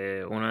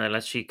de una de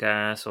las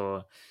chicas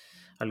o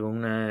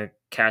alguna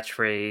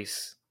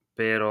catchphrase,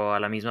 pero a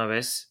la misma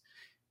vez,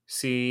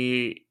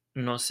 si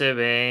no se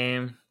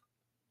ve,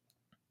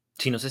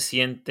 si no se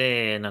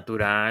siente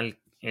natural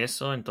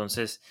eso,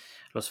 entonces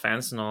los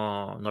fans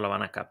no lo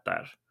van a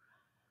captar.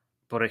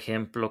 Por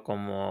ejemplo,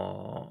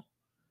 como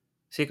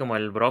sí, como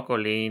el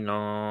brócoli,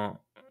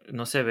 no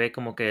se ve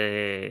como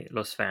que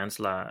los fans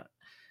la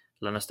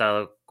han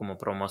estado como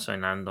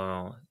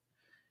promocionando.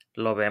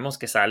 Lo vemos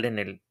que sale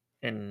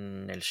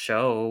en el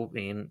show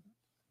y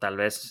tal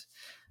vez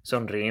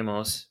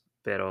sonrimos,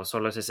 pero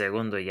solo ese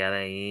segundo y ya de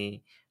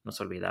ahí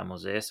nos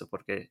olvidamos de eso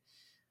porque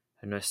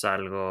no es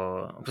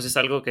algo, pues es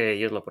algo que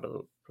ellos lo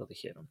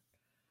produjeron.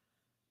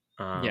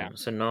 Ya. O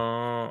sea,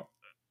 no,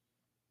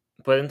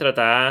 pueden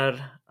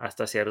tratar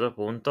hasta cierto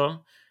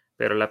punto,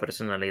 pero la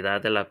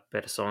personalidad de la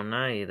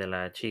persona y de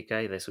la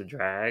chica y de su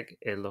drag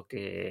es lo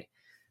que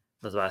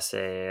los va a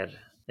hacer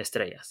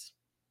estrellas.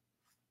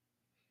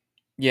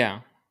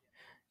 Ya,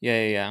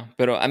 ya.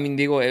 Pero, I mean,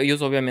 digo,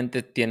 ellos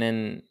obviamente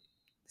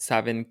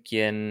saben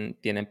quién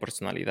tienen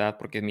personalidad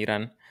porque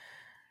miran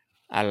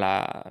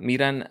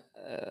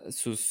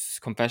sus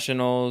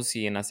confessionals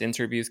y en las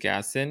interviews que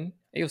hacen,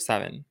 ellos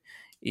saben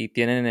y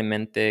tienen en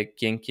mente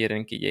quién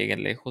quieren que llegue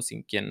lejos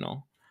y quién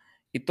no.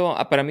 Y todo,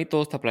 para mí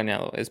todo está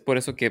planeado. Es por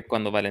eso que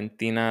cuando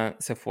Valentina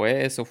se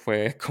fue, eso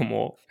fue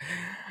como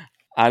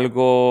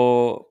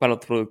algo para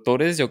los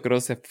productores, yo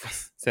creo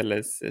se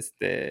les,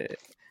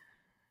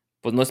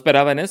 pues no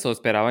esperaban eso,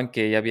 esperaban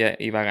que ella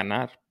iba a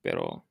ganar,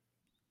 pero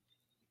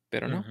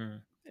no.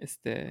 Ujú.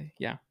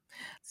 Ya.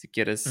 Si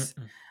quieres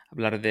Mm,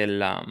 hablar del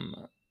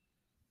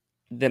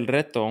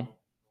reto.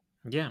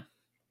 Ya.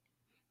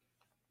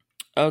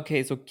 Ok,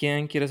 so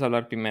 ¿quién quieres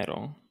hablar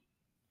primero?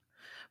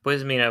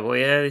 Pues mira,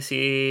 voy a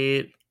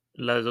decir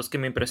las dos que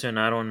me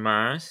impresionaron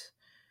más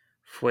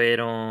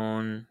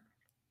fueron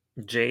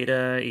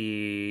Jada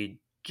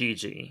y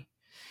Gigi.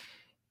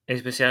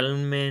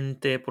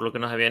 Especialmente por lo que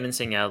nos habían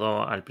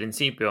enseñado al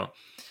principio,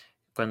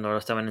 cuando lo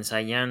estaban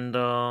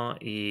ensayando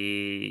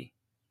y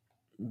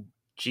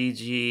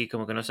Gigi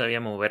como que no sabía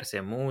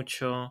moverse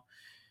mucho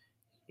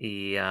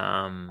y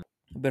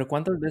Pero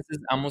 ¿cuántas veces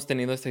hemos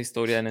tenido esta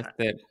historia en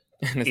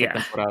en esta yeah,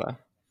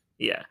 temporada?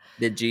 yeah.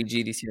 De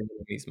Gigi diciendo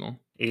lo mismo.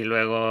 Y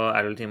luego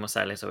al último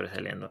sale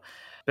sobresaliendo.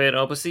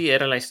 Pero pues sí,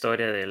 era la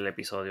historia del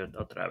episodio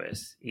otra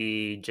vez.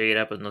 Y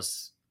Jada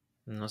pues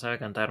no sabe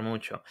cantar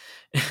mucho.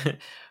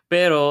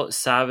 Pero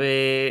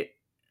sabe,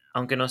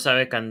 aunque no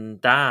sabe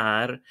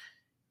cantar,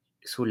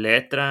 su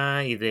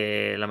letra y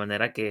de la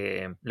manera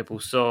que le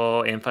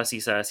puso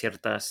énfasis a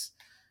ciertas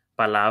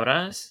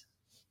palabras,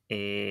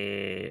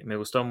 me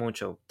gustó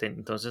mucho.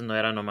 Entonces no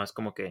era nomás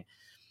como que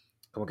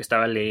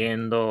estaba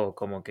leyendo o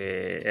como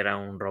que era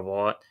un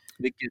robot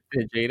 ¿De qué?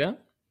 ¿De Jada?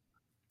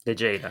 de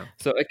Jada.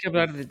 So, hay que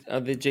hablar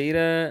de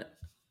Jada.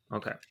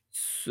 Ok.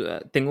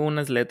 Tengo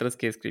unas letras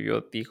que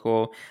escribió,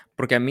 dijo,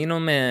 porque a mí no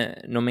me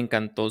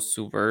encantó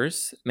su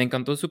verse, me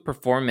encantó su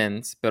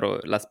performance, pero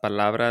las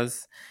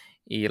palabras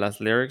y las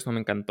lyrics no me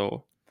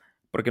encantó,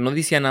 porque no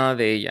decía nada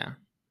de ella,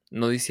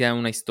 no decía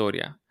una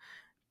historia.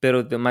 Pero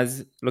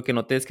además lo que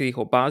noté es que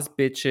dijo, Boss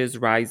bitches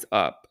rise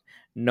up.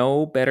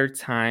 No better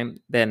time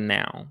than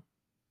now.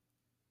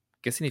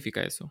 ¿Qué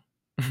significa eso?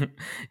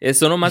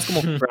 Son nomás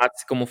como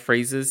como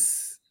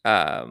phrases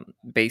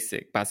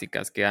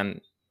básicas que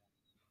han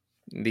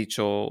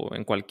dicho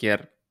en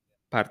cualquier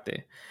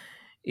parte.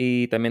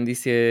 Y también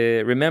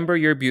dice, Remember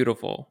you're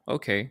beautiful.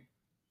 Ok.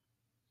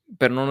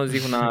 Pero no nos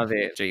dijo nada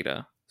de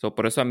Jada. So,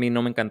 por eso a mí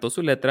no me encantó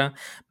su letra,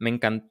 me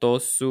encantó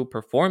su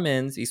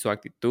performance y su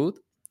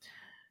actitud,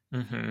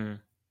 Ujú.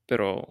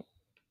 pero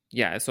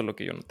ya, eso es lo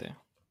que yo noté.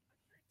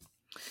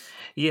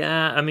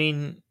 Yeah, I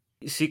mean,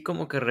 sí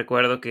como que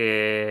recuerdo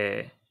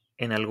que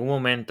en algún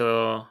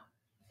momento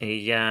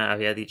ella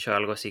había dicho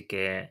algo así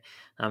que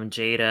I'm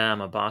Jada,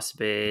 I'm a boss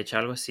bitch,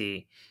 algo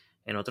así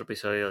en otro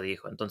episodio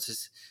dijo.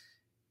 Entonces,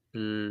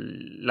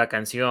 la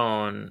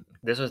canción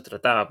de eso se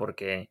trataba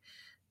porque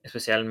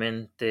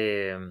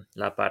especialmente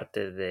la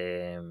parte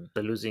de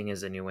The Losing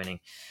is the New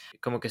Winning,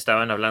 como que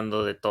estaban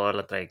hablando de toda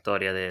la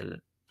trayectoria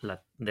de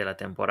la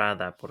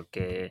temporada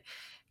porque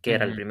que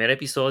era el Ujú. primer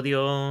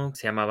episodio,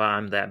 se llamaba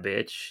I'm That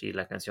Bitch y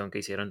la canción que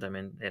hicieron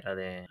también era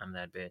de I'm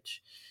That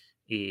Bitch.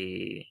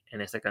 Y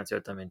en esta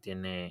canción también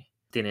tiene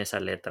esa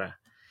letra.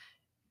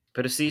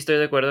 Pero sí estoy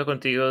de acuerdo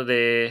contigo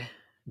de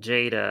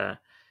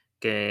Jada,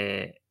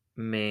 que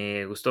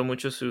me gustó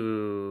mucho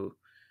su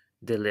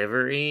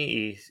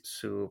delivery y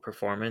su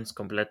performance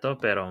completo,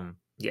 pero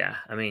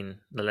yeah, I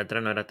mean, la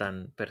letra no era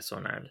tan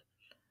personal.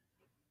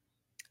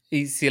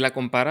 Y si la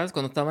comparas,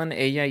 cuando estaban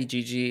ella y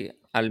Gigi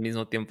al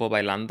mismo tiempo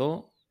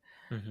bailando,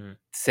 Ujú,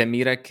 se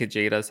mira que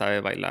Jada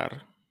sabe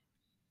bailar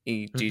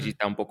y Gigi ujú,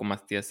 está un poco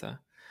más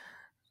tiesa.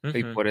 Y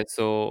ujú, por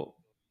eso,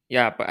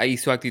 ya, y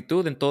su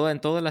actitud en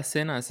todas las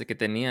escenas que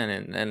tenían,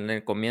 en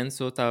el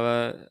comienzo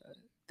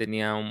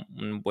tenía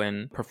un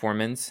buen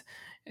performance.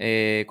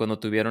 Cuando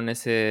tuvieron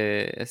esa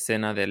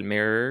escena del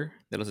mirror,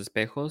 de los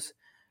espejos,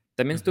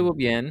 también ujú, estuvo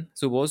bien.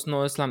 Su voz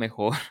no es la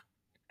mejor.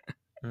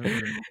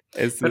 ujú.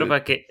 Es, Pero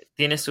para que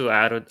tiene su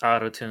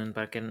autotune,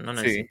 para que no sí,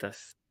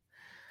 necesitas.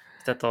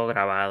 Está todo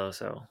grabado,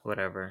 so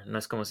whatever. No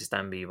es como si está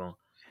en vivo.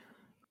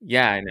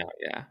 ya, I know,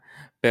 ya.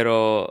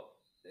 Pero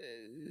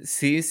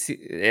sí, sí,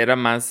 era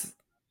más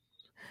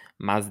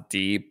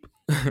deep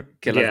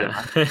que las Yeah.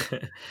 demás.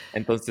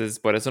 Entonces,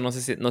 por eso no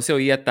se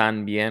oía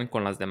tan bien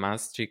con las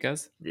demás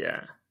chicas,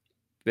 Yeah.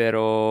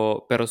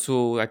 pero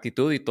su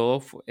actitud y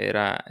todo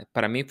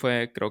para mí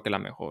fue creo que la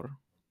mejor.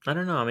 I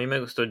don't know, a mí me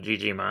gustó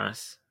Gigi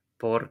más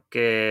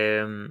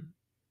porque,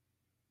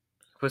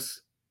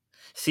 pues,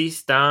 sí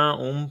está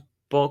un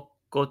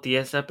poco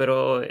tiesa,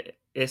 pero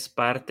es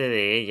parte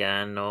de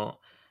ella,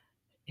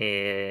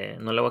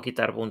 no le voy a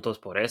quitar puntos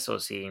por eso.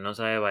 Si no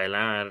sabe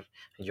bailar,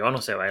 yo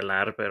no sé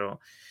bailar, pero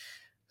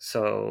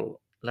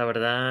so La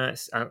verdad,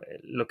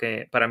 lo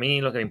que para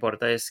mí lo que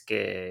importa es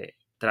que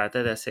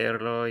trate de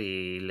hacerlo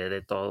y le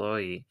dé todo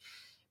y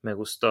me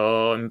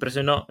gustó, me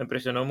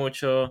impresionó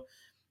mucho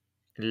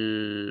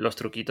los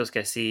truquitos que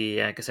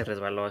hacía, que se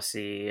resbaló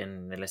así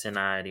en el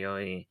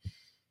escenario y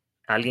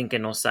alguien que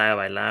no sabe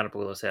bailar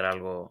pudo hacer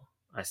algo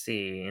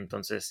así.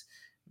 Entonces,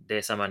 de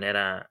esa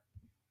manera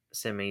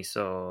se me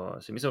hizo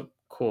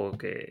cool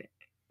que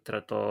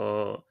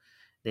trató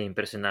de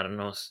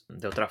impresionarnos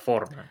de otra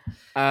forma.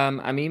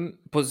 A mí,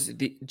 pues,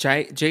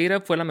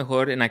 Jada fue la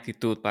mejor en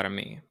actitud para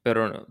mí,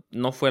 pero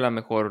no fue la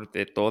mejor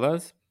de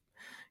todas.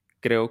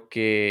 Creo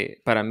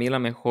que para mí la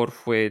mejor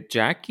fue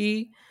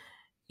Jackie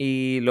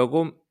y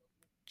luego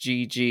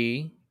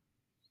Gigi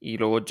y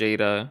luego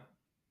Jada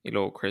y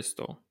luego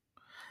Crystal.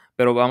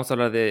 Pero vamos a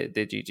hablar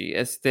de Gigi.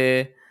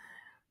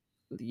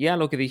 Ya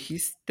lo que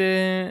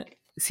dijiste,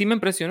 sí me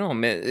impresionó.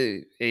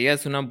 Ella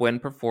es una buen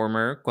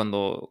performer.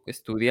 Cuando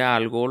estudia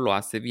algo, lo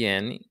hace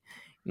bien.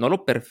 No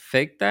lo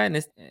perfecta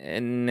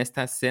en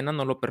esta escena,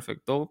 no lo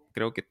perfectó.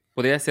 Creo que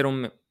podría ser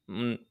un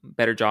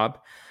better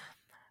job.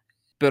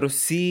 Pero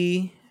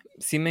sí,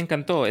 sí me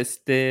encantó.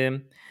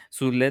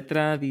 Su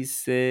letra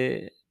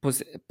dice,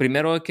 pues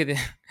primero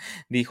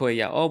dijo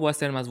ella, oh, voy a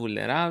ser más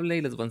vulnerable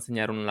y les voy a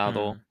enseñar un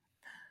lado Mm,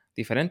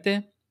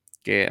 diferente,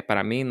 que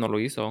para mí no lo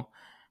hizo.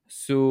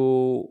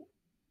 Su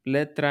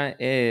letra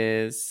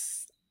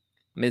es,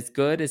 Miss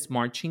Good is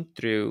marching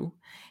through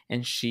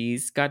and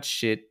she's got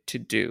shit to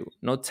do.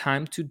 No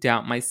time to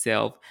doubt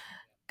myself.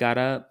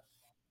 Gotta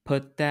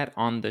put that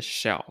on the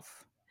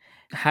shelf.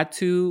 Had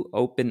to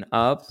open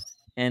up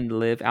and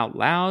live out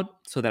loud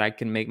so that I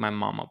can make my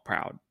mama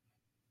proud.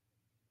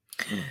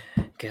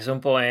 que es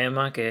un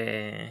poema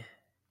que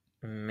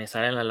me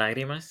salen las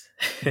lágrimas.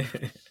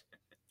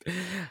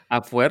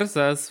 A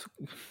fuerzas,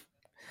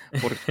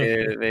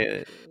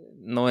 porque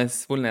no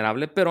es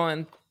vulnerable, pero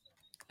I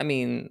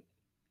mean,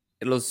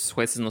 los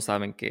jueces no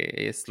saben qué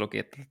es lo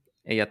que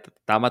ella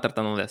estaba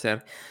tratando de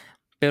hacer.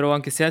 Pero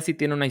aunque sea, sí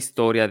tiene una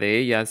historia de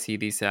ella, sí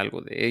dice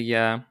algo de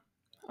ella.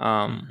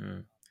 Um,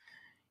 Ujú,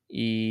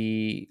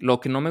 y lo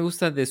que no me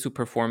gusta de su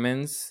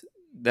performance,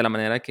 de la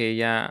manera que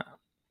ella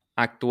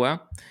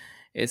actúa,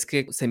 es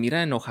que se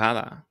mira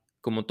enojada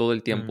como todo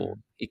el tiempo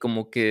mm, y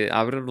como que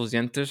abre los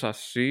dientes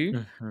así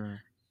ujú,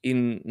 y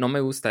no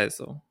me gusta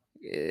eso.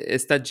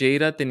 Esta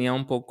Jada tenía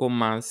un poco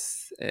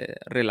más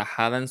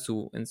relajada en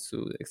su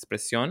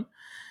expresión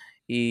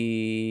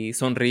y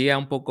sonría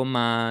un poco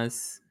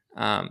más.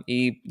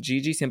 Y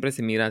Gigi siempre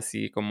se mira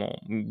así como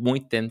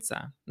muy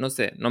tensa. No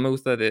sé, no me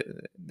gusta de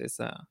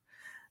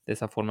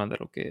esa forma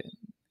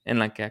en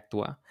la que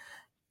actúa.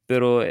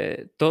 Pero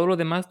todo lo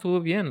demás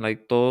estuvo bien,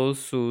 like, todos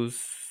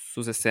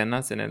sus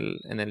escenas en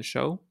el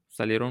show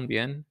salieron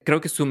bien.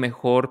 Creo que su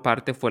mejor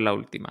parte fue la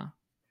última.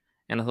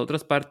 En las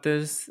otras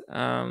partes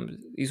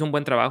hizo un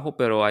buen trabajo,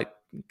 pero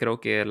creo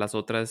que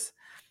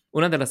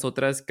una de las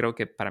otras, creo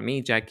que para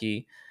mí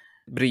Jackie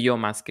brilló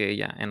más que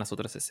ella en las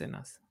otras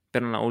escenas.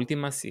 Pero en la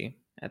última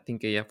sí, I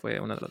think ella fue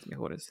una de las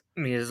mejores.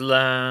 y es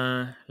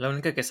la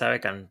única que sabe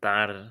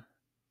cantar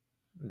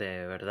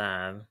de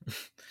verdad,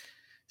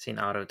 sin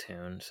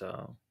autotune,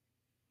 so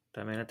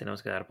también le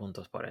tenemos que dar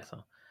puntos por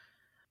eso.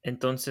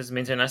 Entonces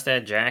mencionaste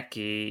a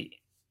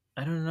Jackie.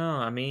 I don't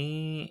know, a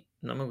mí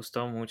no me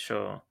gustó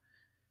mucho.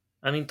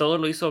 I mean, todo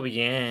lo hizo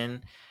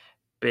bien,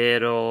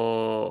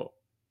 pero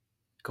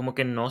como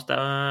que no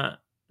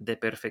estaba de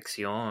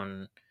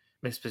perfección,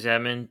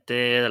 especialmente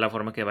de la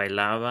forma que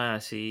bailaba,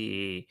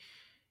 así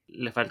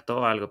le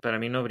faltó algo, pero a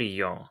mí no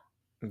brilló.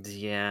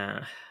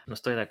 Ya, no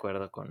estoy de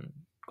acuerdo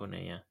con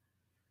ella.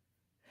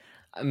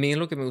 A mí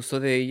lo que me gustó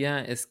de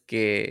ella es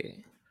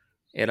que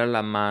era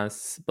la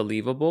más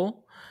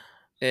believable,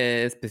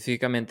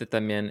 específicamente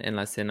también en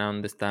la escena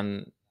donde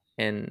están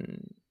en,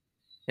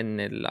 en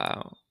el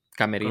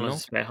Con los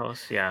camerino.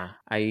 espejos,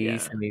 ya, Ahí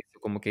se ya. me hizo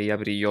como que ella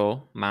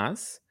brilló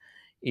más.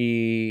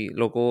 Y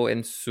luego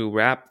en su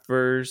rap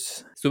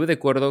verse, estuve de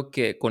acuerdo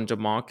que con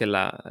Jamal que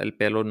el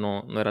pelo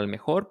no era el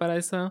mejor para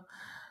esa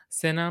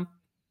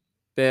escena,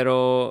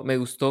 pero me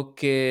gustó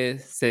que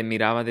se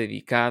miraba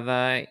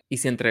dedicada y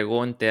se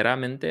entregó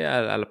enteramente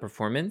a la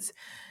performance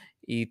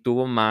y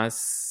tuvo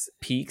más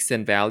peaks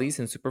and valleys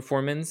en su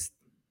performance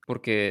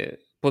porque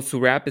pues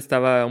su rap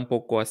estaba un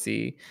poco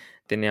así,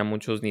 tenía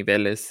muchos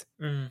niveles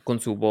Mm, con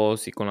su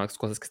voz y con las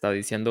cosas que estaba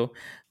diciendo.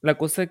 La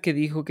cosa que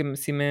dijo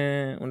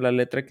la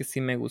letra que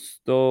sí me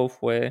gustó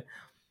fue,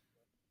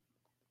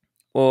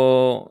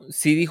 o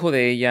sí dijo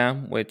de ella,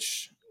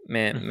 which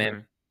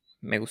ujú,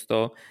 me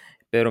gustó,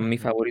 pero mi ujú,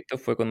 favorito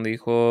fue cuando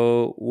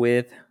dijo,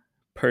 with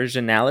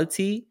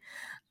personality,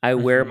 I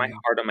wear my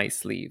ujú, heart on my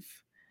sleeve.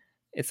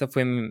 Esa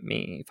fue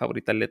mi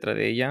favorita letra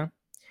de ella.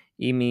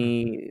 Y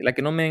ujú. la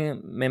que no me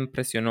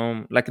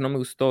impresionó, la que no me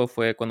gustó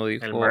fue cuando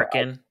El dijo,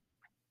 Merkin.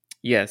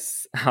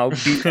 yes, I'll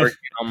be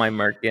working on my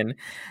Merkin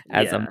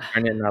as I'm Ya,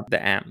 turning up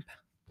the amp.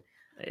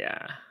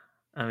 ya.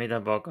 A mí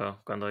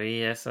tampoco. Cuando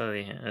vi eso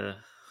dije,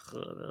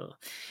 "Ugh".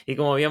 Y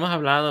como habíamos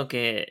hablado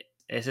que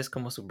ese es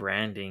como su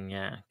branding,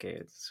 ya, que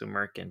es su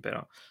Merkin,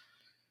 pero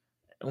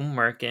un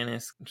merkin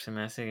se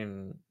me hace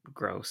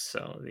gross,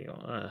 so digo,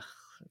 ugh,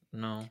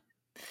 no,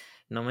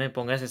 no me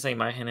pongas esa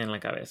imagen en la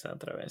cabeza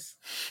otra vez.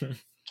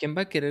 ¿Quién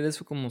va a querer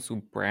eso como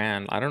su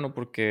brand? I don't know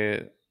por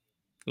qué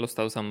lo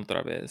está usando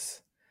otra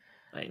vez.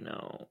 I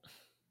know.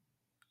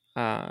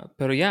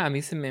 Pero ya, a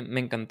mí me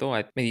encantó.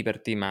 Me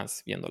divertí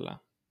más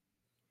viéndola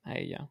a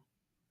ella.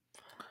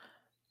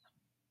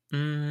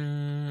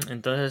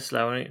 Entonces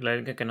la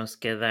única que nos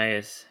queda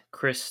es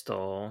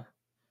Crystal.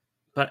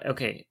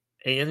 Ok,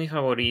 ella es mi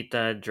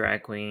favorita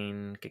drag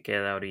queen que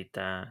queda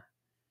ahorita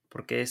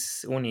porque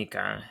es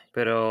única,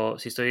 pero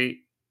si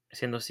estoy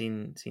siendo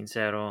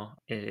sincero,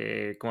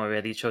 como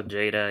había dicho,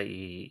 Jada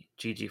y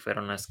Gigi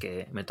fueron las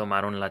que me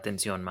tomaron la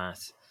atención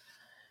más.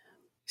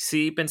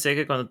 Sí, pensé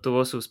que cuando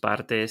tuvo sus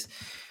partes,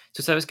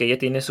 tú sabes que ella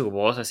tiene su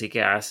voz, así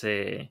que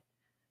hace,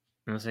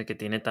 no sé, que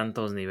tiene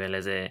tantos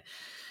niveles de,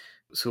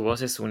 su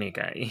voz es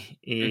única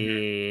Ujú.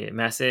 y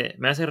me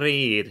hace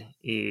reír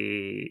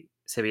y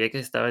se veía que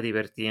se estaba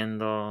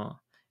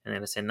divirtiendo en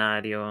el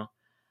escenario,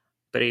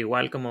 pero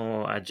igual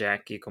como a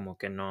Jackie, como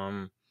que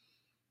no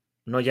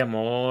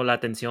llamó la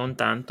atención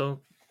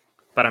tanto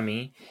para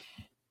mí,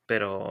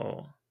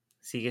 pero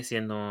sigue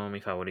siendo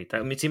mi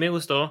favorita. Sí me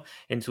gustó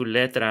en su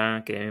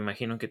letra, que me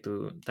imagino que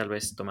tú tal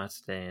vez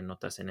tomaste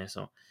notas en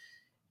eso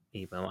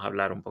y podemos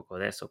hablar un poco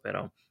de eso,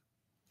 pero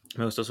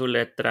me gustó su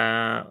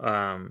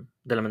letra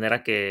de la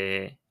manera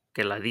que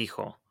la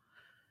dijo,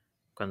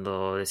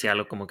 cuando decía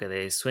algo como que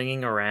de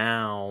swinging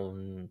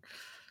around.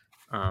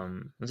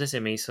 No sé,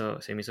 se me hizo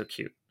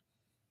cute.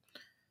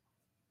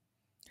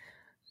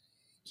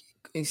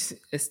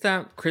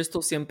 Esta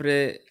Crystal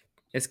siempre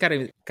es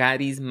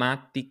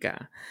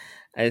carismática.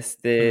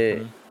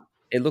 Ujú,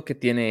 Es lo que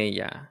tiene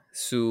ella.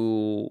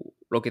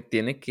 Lo que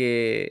tiene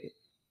que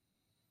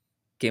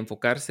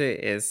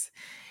enfocarse es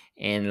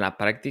en la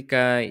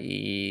práctica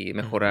y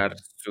mejorar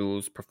ujú,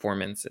 sus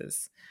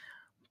performances,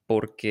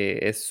 porque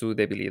es su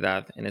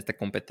debilidad en esta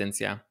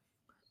competencia.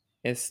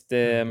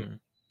 Este, ujú,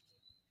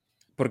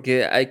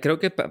 Porque creo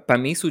que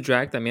para mí su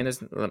drag también es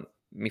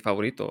mi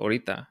favorito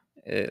ahorita.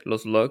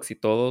 Los looks y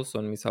todos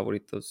son mis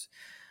favoritos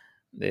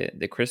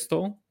de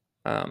Crystal,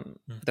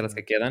 de las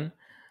que ujú, quedan.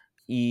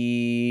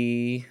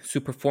 Y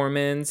su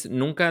performance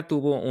nunca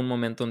tuvo un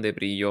momento donde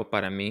brilló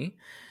para mí.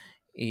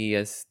 Y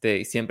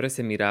siempre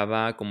se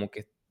miraba como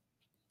que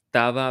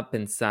estaba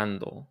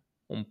pensando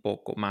un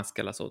poco más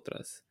que las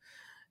otras.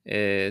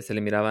 Se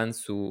le miraba en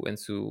su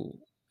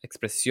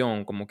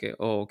expresión como que,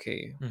 oh, ok,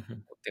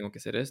 ujú, tengo que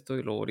hacer esto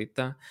y luego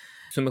ahorita.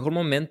 Su mejor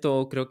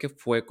momento creo que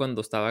fue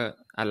cuando estaba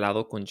al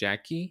lado con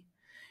Jackie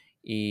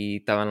y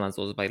estaban las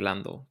dos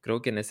bailando.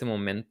 Creo que en ese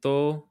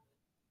momento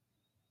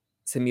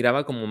se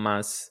miraba como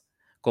más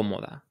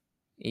cómoda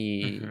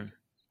ujú,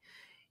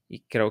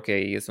 y creo que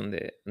ahí es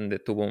donde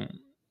tuvo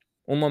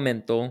un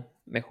momento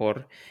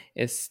mejor.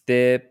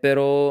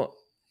 Pero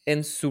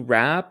en su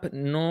rap,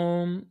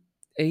 no.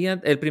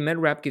 El primer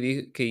rap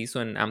que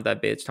hizo en I'm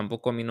That Bitch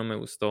tampoco a mí no me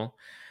gustó.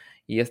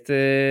 Y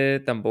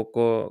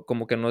tampoco,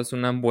 como que no es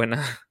una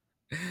buena,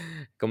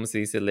 ¿cómo se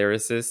dice?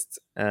 Lyricist.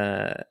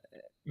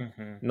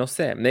 ujú, No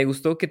sé, me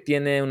gustó que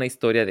tiene una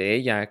historia de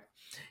ella.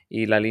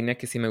 Y la línea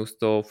que sí me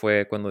gustó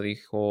fue cuando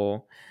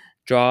dijo,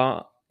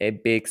 Draw a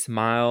big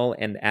smile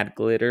and add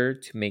glitter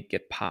to make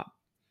it pop.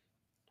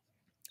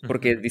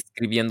 Porque ujú,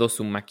 describiendo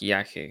su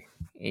maquillaje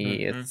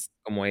y ujú, es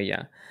como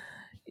ella.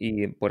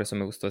 Y por eso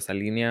me gustó esa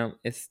línea.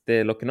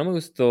 Lo que no me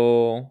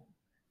gustó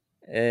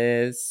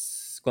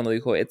es cuando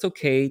dijo, It's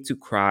okay to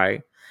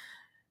cry,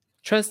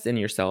 trust in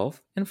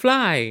yourself and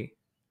fly.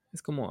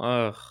 Es como,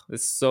 ugh,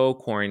 it's so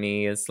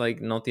corny. Es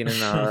like, no tiene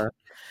nada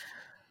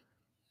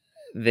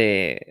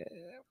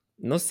de,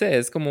 no sé,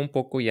 es como un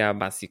poco ya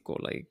básico,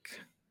 like,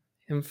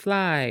 and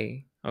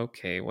fly.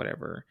 Okay,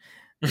 whatever.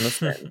 No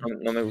sé,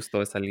 no me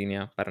gustó esa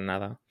línea para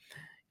nada.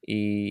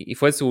 Y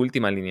fue su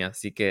última línea,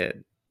 así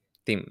que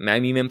a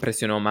mí me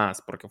impresionó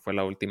más porque fue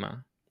la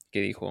última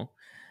que dijo.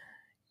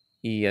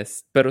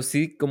 Pero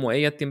sí, como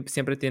ella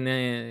siempre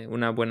tiene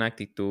una buena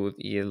actitud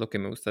y es lo que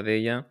me gusta de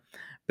ella.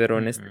 Pero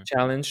en este Ujú,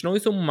 challenge no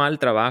hizo un mal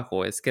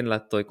trabajo, es que la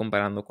estoy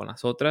comparando con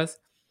las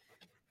otras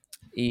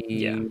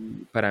ya,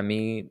 y para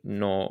mí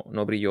no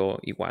brilló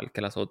igual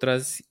que las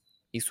otras.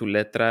 Y su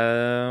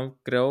letra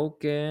creo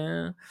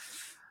que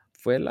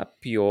fue la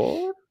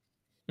peor.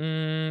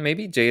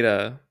 Maybe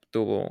Jada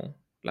tuvo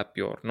la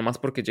peor, nomás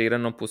porque Jada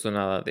no puso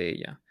nada de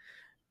ella.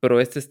 Pero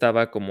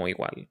estaba como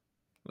igual.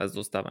 Las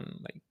dos estaban,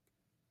 like,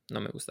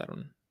 no me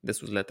gustaron de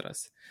sus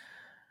letras.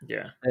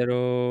 ya.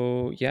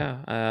 Pero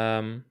ya,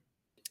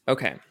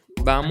 ok.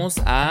 Vamos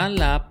a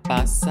la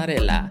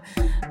pasarela.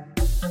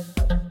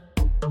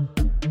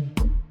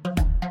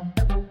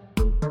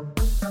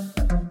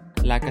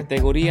 La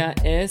categoría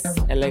es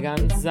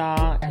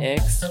eleganza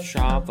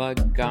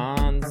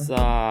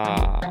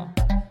extravaganza.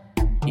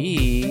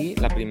 Y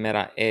la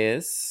primera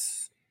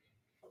es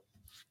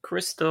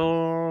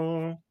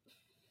Crystal.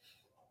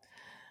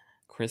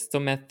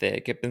 Crystal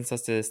Method. ¿Qué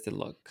pensaste de este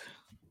look?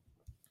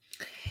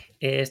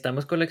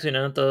 Estamos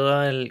coleccionando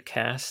todo el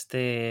cast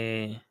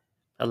de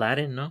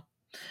Aladdin, ¿no?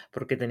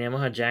 Porque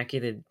teníamos a Jackie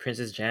de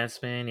Princess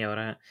Jasmine y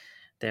ahora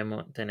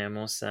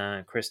tenemos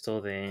a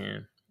Crystal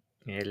de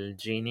el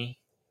Genie.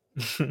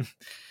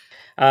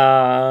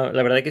 La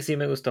verdad que sí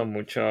me gustó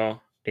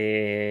mucho.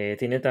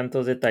 Tiene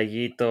tantos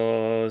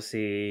detallitos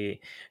y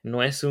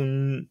no es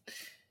un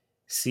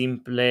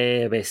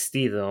simple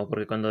vestido,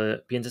 porque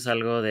cuando piensas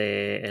algo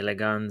de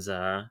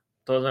eleganza,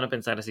 todos van a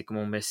pensar así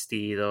como un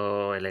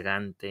vestido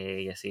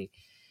elegante y así.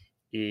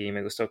 Y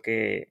me gustó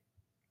que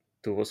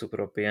tuvo su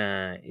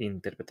propia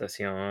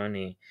interpretación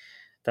y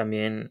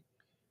también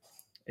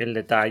el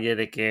detalle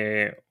de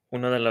que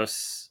uno de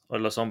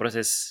los hombres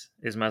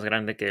es más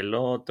grande que el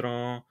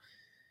otro.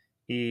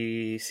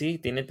 Y sí,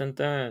 tiene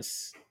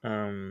tantas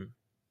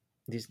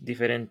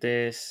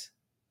diferentes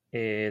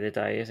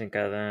detalles en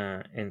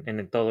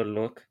en todo el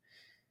look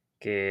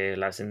que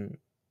la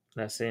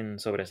hacen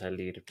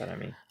sobresalir para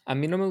mí. A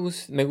mí no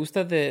me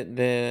gusta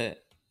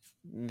de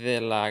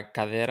la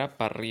cadera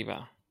para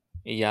arriba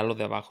y ya lo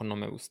de abajo no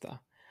me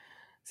gusta.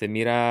 Se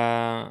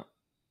mira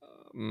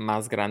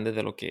más grande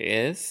de lo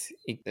que es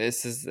y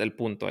ese es el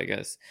punto, I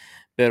guess.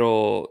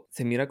 Pero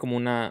se mira como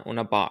una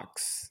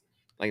box.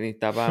 Like,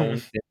 necesitaba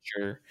un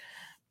texture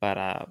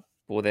para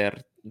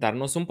poder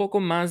darnos un poco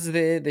más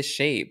de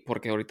shape,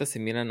 porque ahorita se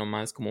mira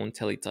nomás como un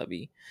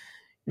Teletubby.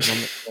 No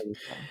me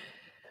gusta.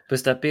 Pues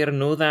está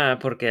piernuda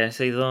porque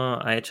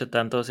ha hecho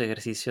tantos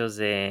ejercicios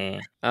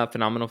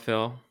Phenomenal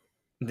Phil.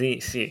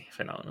 sí,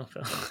 Fenómeno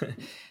Phil.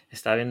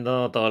 Está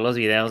viendo todos los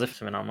videos de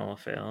Fenómeno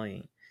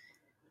Phil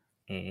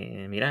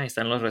y mira, ahí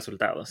están los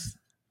resultados.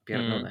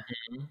 Ujú. Piernuda.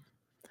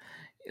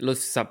 Los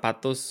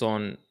zapatos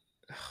son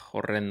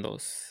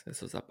horrendos,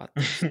 esos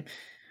zapatos.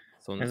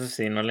 Son Eso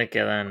sí, no le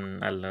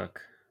quedan al look.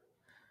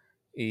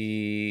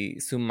 Y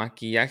su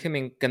maquillaje me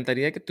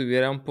encantaría que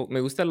tuviera un poco, me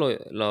gusta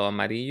lo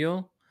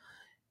amarillo,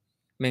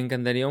 me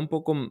encantaría un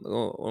poco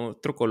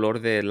otro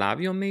color de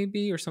labio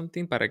maybe or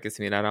something para que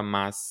se mirara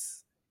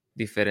más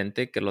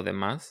diferente que lo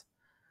demás.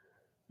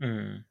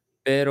 Mm,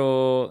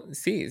 Pero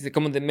sí,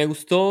 me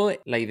gustó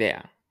la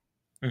idea,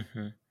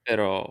 ujú.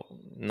 pero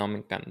no me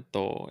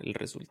encantó el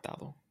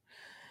resultado.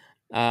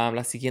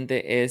 La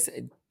siguiente es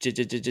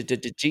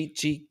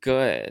Gigi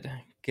Good.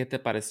 ¿Qué te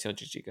pareció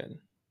Gigi Good?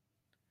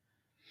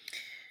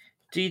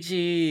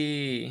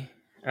 Gigi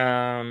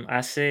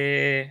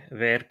hace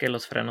ver que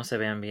los frenos se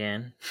vean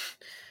bien.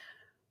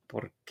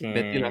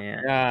 Betty la Porque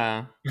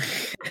fea,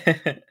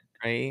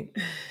 right?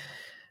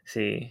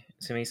 sí,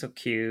 se me hizo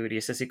cute. Y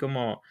es así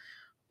como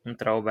un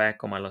throwback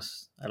como a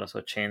a los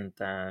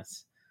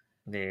ochentas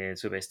de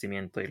su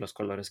vestimiento y los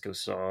colores que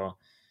usó.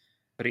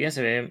 Pero ella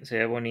se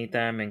ve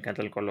bonita, me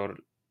encanta el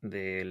color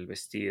del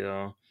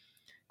vestido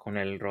con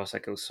el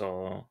rosa que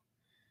usó.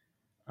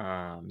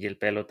 Y el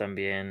pelo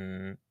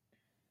también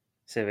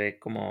se ve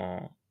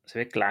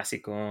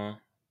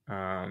clásico.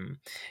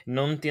 Am,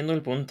 no entiendo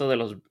el punto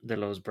de de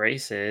los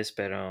braces,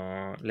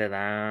 pero le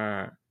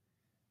da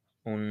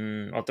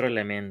un otro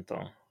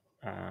elemento.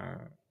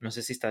 No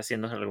sé si está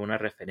haciendo alguna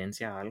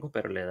referencia a algo,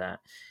 pero le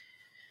da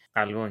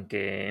algo en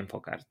que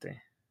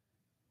enfocarte.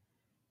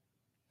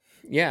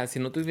 Yeah, si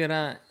no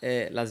tuviera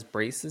las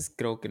braces,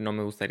 creo que no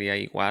me gustaría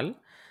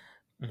igual,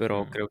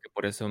 pero Ujú, creo que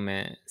por eso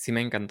sí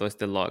me encantó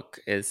este look.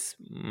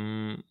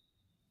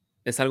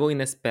 Es algo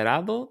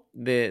inesperado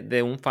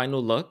de un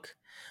final look,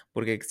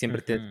 porque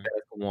siempre te ujú,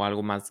 esperas como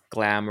algo más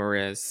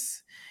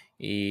glamorous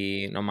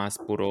y no más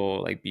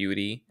puro like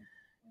beauty,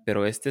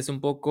 pero este es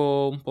un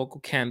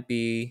poco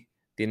campy,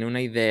 tiene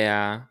una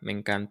idea, me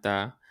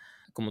encanta.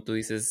 Como tú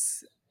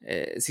dices,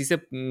 sí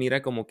se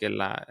mira como que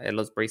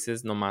los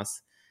braces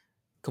nomás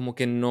como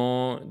que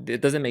no,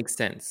 it doesn't make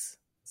sense.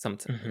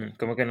 ujú.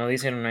 Como que no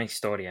dicen una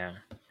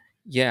historia.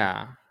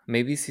 Yeah,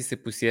 maybe si se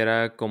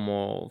pusiera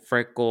como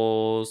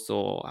freckles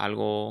o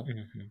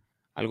Ujú,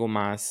 algo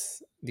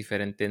más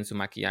diferente en su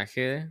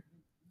maquillaje.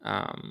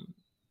 am,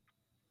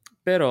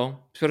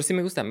 pero sí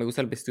me gusta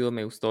el vestido,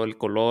 me gustó el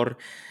color.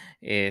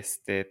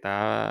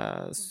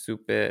 Está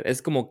súper,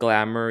 es como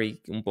glamour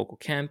y un poco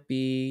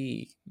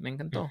campy. Me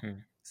encantó,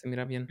 ujú, se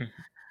mira bien.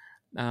 ujú.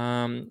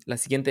 La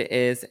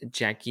siguiente es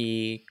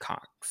Jackie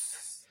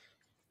Cox.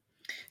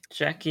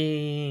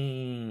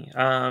 Jackie,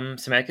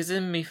 se me da que ese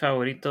es mi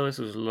favorito de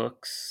sus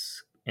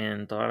looks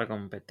en toda la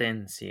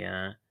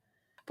competencia.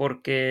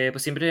 Porque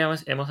pues siempre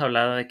hemos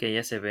hablado de que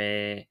ella se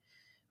ve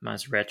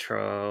más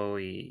retro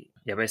y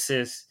a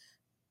veces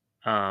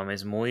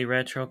es muy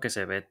retro, que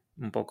se ve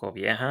un poco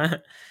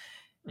vieja.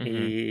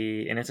 Ujú.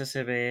 Y en ese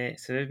se ve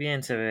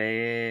bien,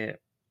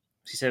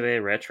 sí se ve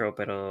retro,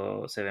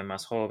 pero se ve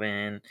más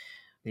joven.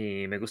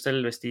 Y me gusta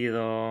el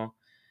vestido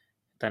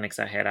tan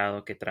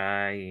exagerado que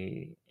trae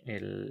y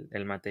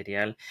el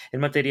material. El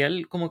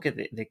material como que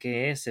de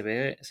qué es, se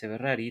ve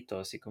rarito,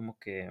 así como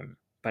que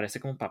parece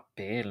como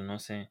papel, no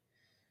sé,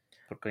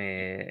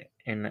 porque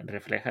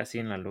refleja así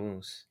en la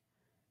luz.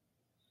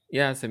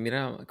 Ya, se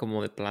mira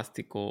como de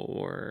plástico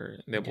o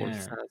de Ya,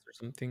 bolsas or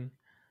something.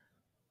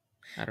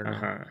 I don't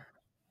know.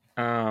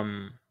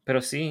 ajá.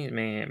 Pero sí,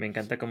 me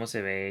encanta cómo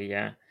se ve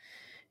ella.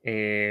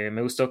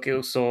 Me gustó que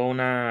usó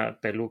una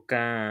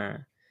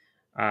peluca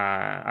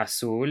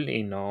azul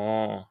y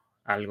no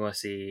algo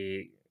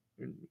así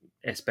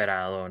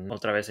esperado.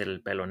 Otra vez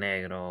el pelo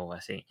negro o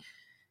así.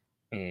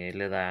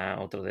 Le da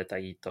otro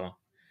detallito.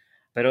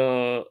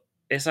 Pero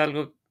es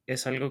algo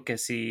que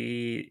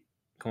sí,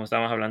 como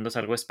estábamos hablando, es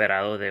algo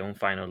esperado de un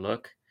final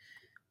look,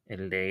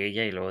 el de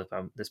ella, y luego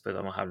después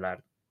vamos a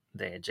hablar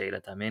de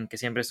Jada también, que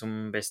siempre es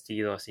un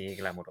vestido así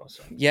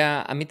glamuroso.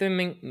 Ya, a mí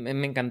también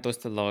me encantó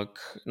este look.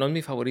 No es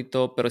mi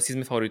favorito, pero sí es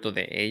mi favorito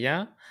de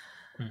ella.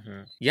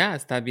 Ujú, Ya,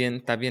 está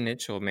bien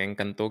hecho. Me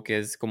encantó que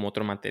es como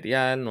otro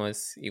material, no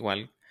es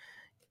igual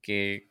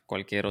que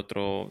cualquier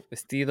otro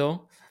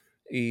vestido.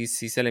 Y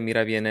sí se le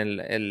mira bien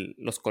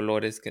los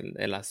colores, que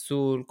el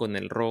azul con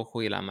el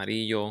rojo y el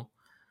amarillo.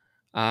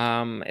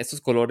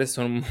 Estos colores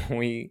son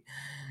muy...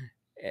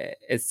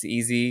 es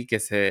easy que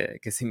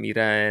se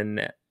mira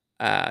en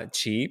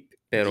cheap,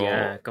 pero...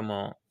 ya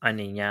como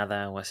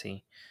aniñada o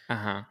así.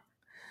 Ajá.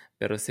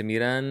 Pero se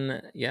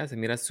miran, ya, se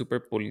mira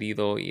súper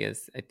pulido y I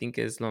think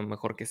es lo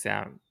mejor que se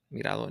ha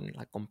mirado en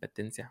la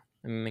competencia.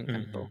 A mí me Ujú,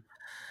 encantó.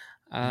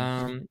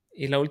 ujú.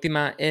 Y la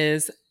última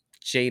es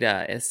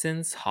Jada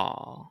Essence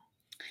Hall.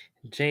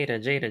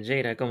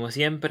 Jada, como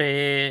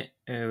siempre,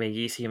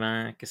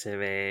 bellísima, que se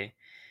ve.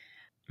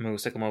 Me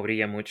gusta cómo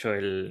brilla mucho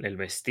el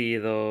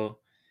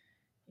vestido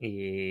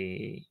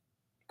y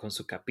con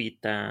su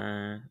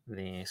capita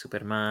de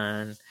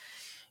Superman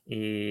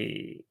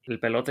y el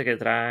pelote que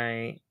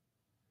trae,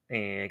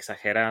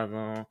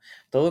 exagerado.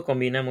 Todo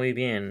combina muy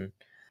bien.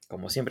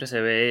 Como siempre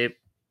se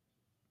ve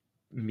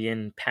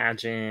bien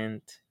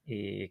pageant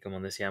y como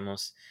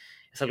decíamos,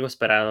 es algo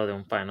esperado de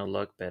un final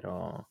look,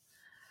 pero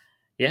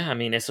yeah, I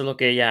mean, eso es lo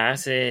que ella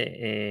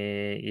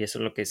hace y eso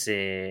es lo que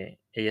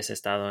ella se ha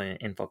estado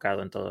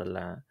enfocado en toda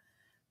la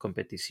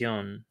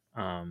competición.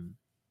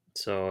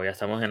 So ya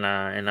estamos en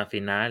la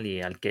final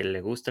y al que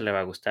le guste le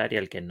va a gustar y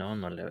al que no,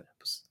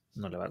 pues,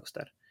 no le va a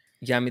gustar.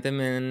 Y a mí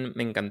también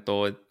me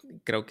encantó.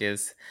 Creo que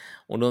es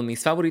uno de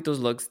mis favoritos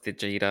looks de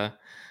Jada.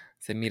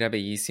 Se mira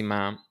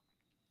bellísima.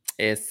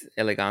 Es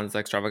eleganza,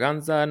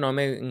 extravaganza. No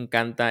me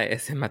encanta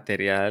ese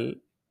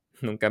material.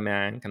 Nunca me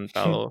ha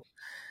encantado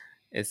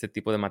ese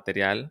tipo de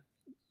material.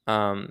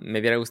 Me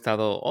hubiera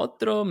gustado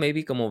otro,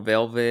 maybe como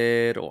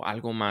velvet o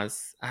algo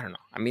más. I don't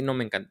know. A mí no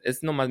me encanta.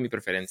 Es nomás mi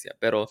preferencia,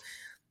 pero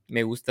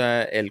me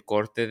gusta el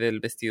corte del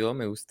vestido.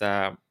 Me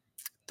gusta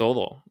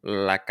todo.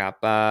 La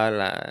capa,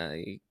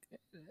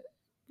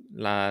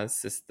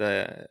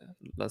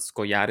 las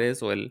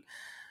collares o el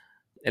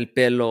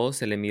pelo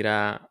se le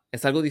mira.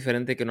 Es algo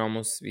diferente que no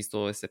hemos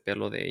visto ese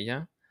pelo de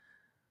ella.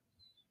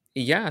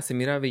 Y ya, se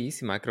mira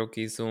bellísima. Creo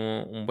que hizo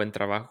un buen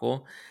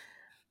trabajo.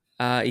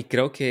 Y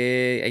creo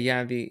que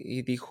ella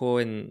dijo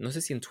no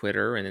sé si en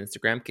Twitter o en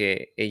Instagram,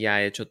 que ella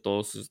ha hecho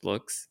todos sus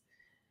looks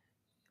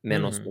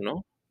menos Mm,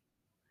 uno.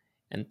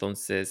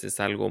 Entonces es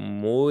algo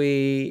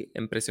muy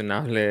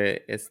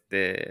impresionable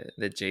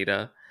de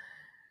Jada.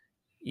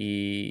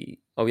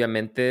 Y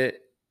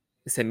obviamente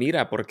se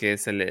mira porque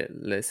se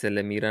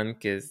le miran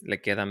que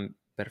le quedan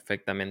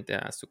perfectamente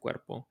a su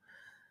cuerpo.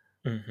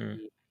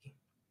 ujú. Y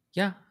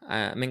ya,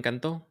 me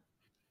encantó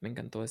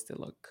este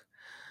look.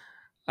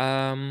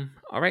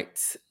 All right.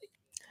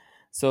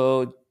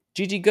 So,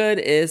 Gigi Good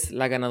es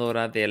la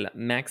ganadora del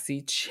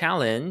Maxi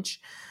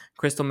Challenge.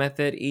 Crystal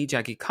Method y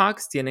Jackie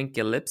Cox tienen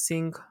que lip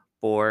sync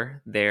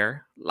for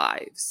their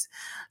lives.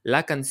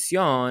 La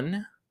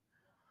canción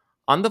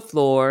On the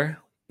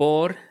Floor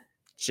por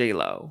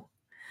J-Lo.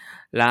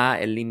 La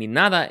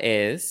eliminada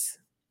es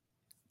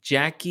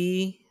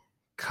Jackie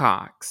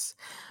Cox.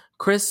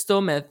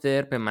 Crystal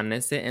Method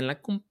permanece en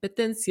la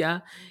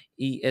competencia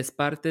y es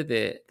parte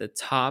de the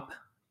top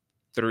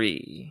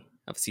 3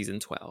 of season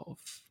 12.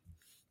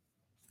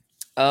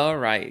 All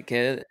right,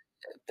 ¿qué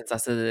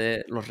pensaste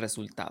de los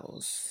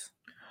resultados?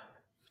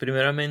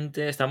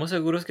 Primeramente, ¿estamos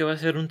seguros que va a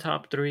ser un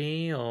top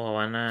 3 o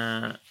van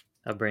a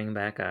bring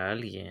back a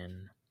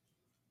alguien?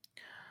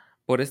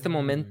 Por este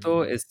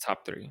momento Mm, es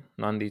top 3.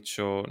 No han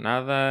dicho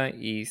nada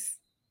y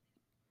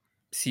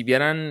si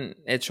hubieran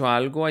hecho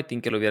algo, I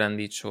think que lo hubieran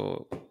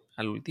dicho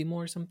al último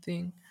or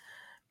something,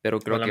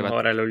 pero o a creo lo que va a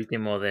mejor ser al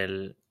último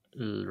del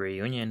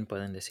reunion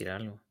pueden decir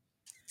algo.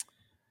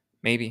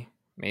 maybe,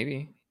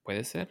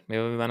 puede ser.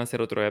 Maybe van a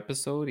hacer otro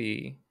episode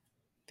y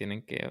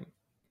tienen que,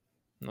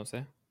 no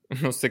sé,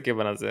 no sé qué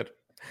van a hacer,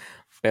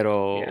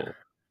 Yeah. pero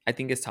I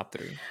think it's top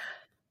 3.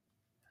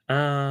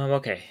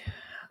 Ok.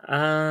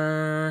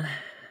 Ah,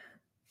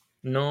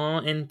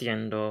 no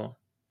entiendo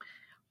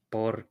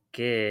por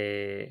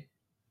qué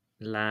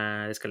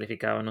la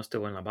descalificada no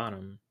estuvo en la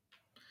bottom.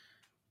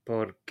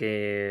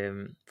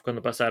 Porque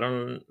cuando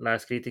pasaron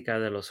las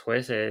críticas de los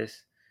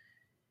jueces,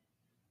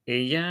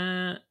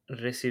 ella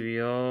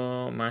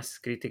recibió más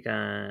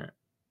crítica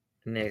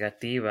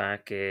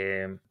negativa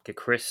que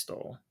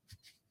Crystal.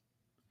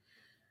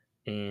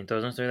 Y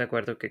entonces no estoy de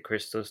acuerdo que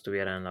Crystal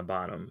estuviera en la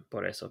bottom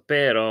por eso.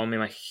 Pero me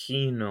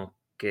imagino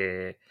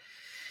que...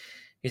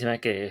 Y se me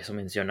que eso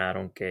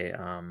mencionaron que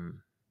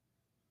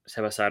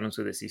se basaron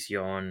su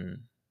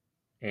decisión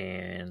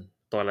en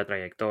toda la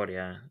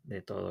trayectoria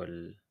de toda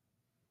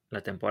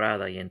la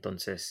temporada y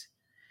entonces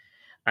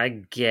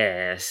I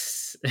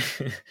guess.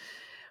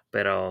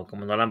 Pero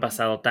como no lo han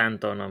pasado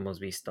tanto, no hemos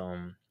visto.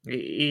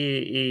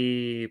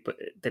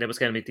 Tenemos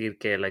que admitir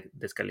que la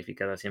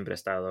descalificada siempre ha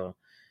estado,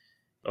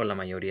 o la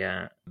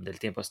mayoría del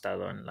tiempo ha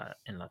estado en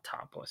la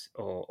top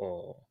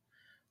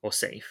o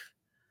safe.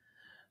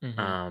 Ujú.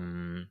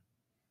 Um,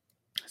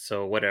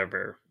 so,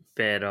 whatever.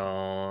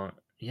 Pero,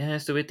 ya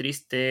estuve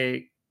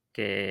triste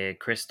que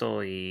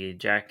Crystal y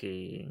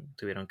Jackie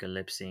tuvieron que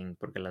lip sync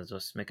porque las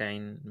dos me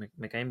caen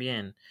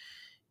bien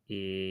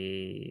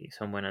y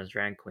son buenas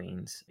drag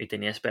queens. Y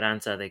tenía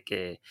esperanza de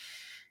que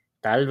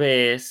tal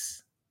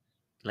vez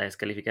la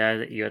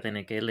descalificada iba a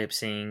tener que lip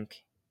sync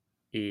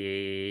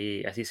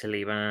y así se le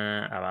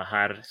iba a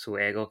bajar su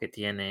ego que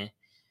tiene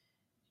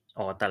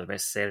o tal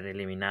vez ser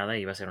eliminada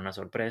iba a ser una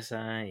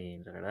sorpresa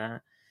y la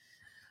verdad,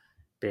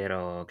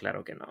 pero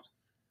claro que no.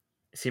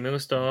 Sí me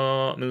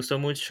gustó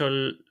mucho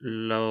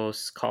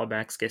los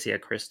callbacks que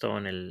hacía Crystal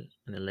en el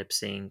lip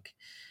sync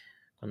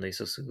cuando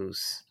hizo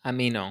sus... A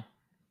mí no.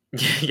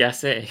 ya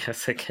sé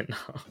que no.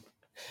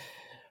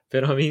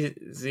 Pero a mí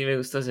sí me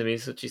gustó, se me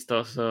hizo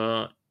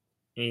chistoso.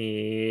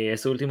 Y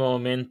ese último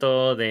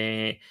momento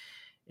de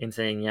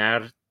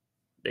enseñar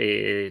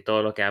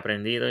todo lo que ha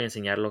aprendido y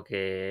enseñar lo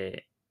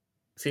que,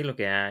 sí, lo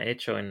que ha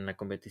hecho en la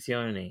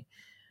competición. Y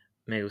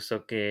me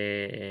gustó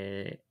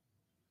que,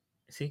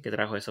 sí, que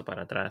trajo eso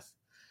para atrás.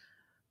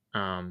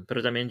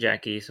 Pero también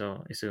Jackie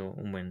hizo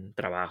un buen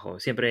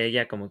trabajo. Siempre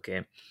ella como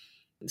que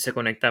se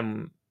conecta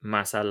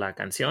más a la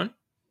canción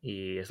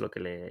y es lo que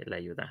le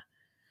ayuda.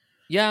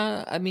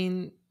 Yeah, I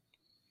mean,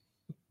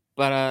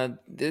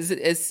 para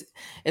es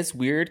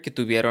weird que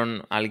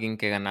tuvieron alguien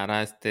que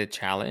ganara este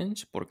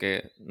challenge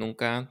porque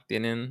nunca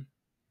tienen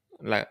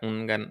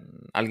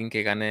alguien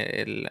que gane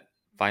el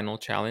final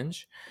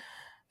challenge.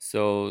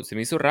 So, se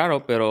me hizo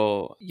raro,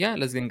 pero ya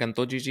les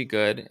encantó Gigi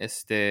Good,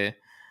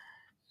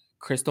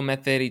 Crystal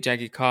Method y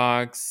Jackie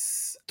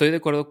Cox. Estoy de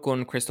acuerdo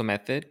con Crystal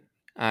Method.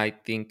 I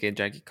think que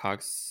Jackie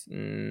Cox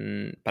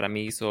para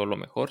mí hizo lo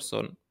mejor,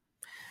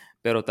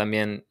 pero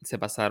también se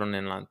basaron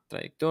en la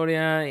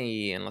trayectoria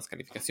y en las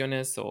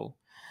calificaciones. So,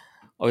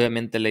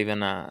 obviamente le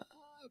iban a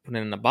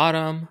poner en la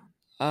bottom.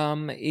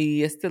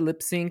 Y este lip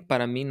sync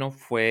para mí no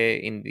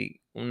fue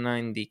una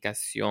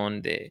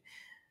indicación de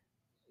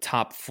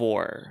top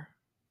 4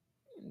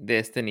 de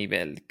este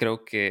nivel.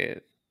 Creo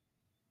que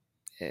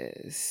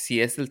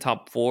si es el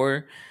top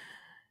 4,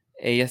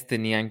 ellas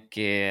tenían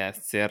que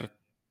hacer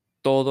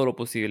todo lo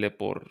posible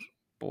por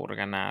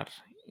ganar.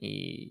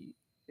 Y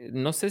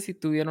no sé si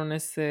tuvieron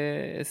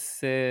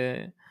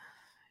ese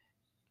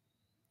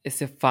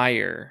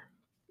fire,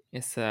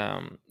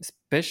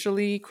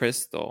 especially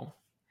Crystal.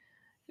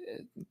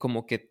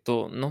 Como que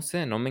no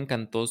sé, no me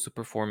encantó su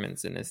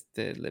performance en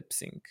este lip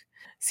sync.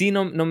 Sí,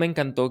 no me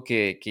encantó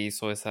que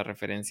hizo esa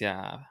referencia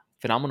a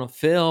Phenomenal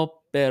Phil,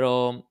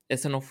 pero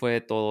eso no fue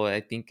todo.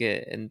 I think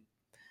que,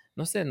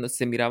 no sé,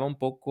 se miraba un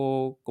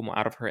poco como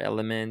out of her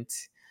element.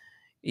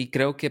 Y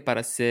creo que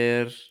para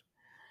ser,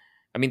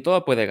 I mean,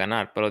 todo puede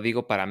ganar, pero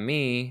digo, para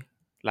mí,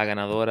 la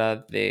ganadora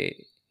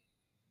de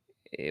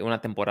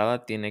una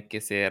temporada tiene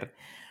que ser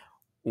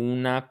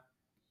una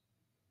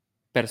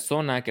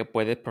persona que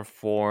puede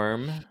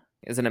perform,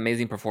 es an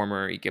amazing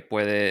performer y que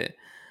puede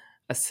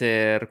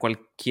hacer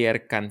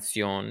cualquier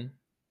canción.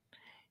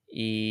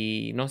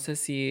 Y no sé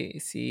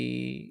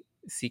si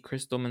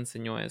Crystal me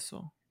enseñó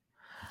eso.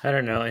 I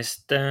don't know,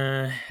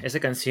 esa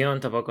canción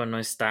tampoco no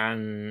es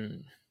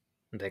tan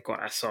de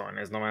corazón,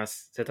 es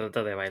nomás se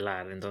trata de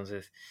bailar,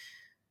 entonces,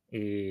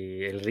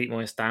 y el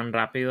ritmo es tan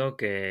rápido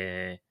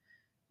que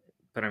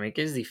para mí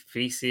que es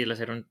difícil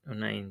hacer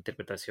una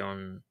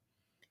interpretación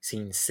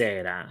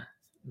sincera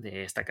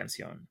de esta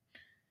canción.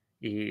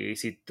 Y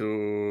si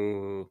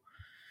tu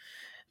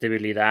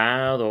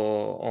debilidad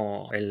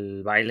o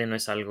el baile no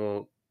es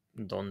algo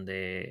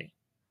donde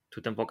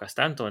tú te enfocas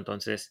tanto,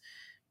 entonces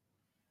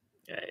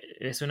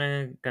es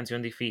una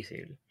canción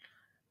difícil.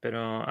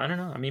 Pero, I don't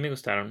know, a mí me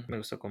gustaron, me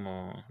gustó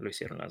cómo lo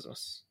hicieron las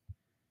dos.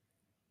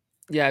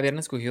 Ya habían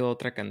escogido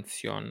otra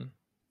canción,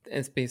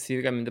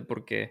 específicamente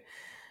porque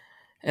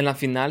en la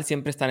final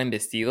siempre están en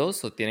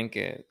vestidos o tienen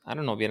que, I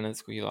don't know, hubieran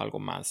escogido algo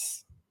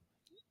más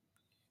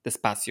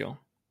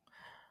despacio.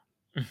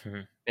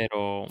 Ujú.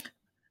 Pero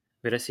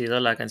Hubiera sido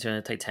la canción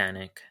de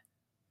Titanic.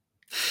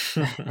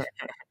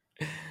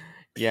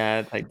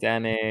 ya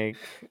Titanic,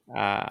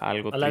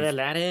 algo O la de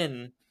triste.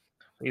 Aladdin.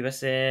 Iba a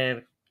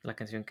ser la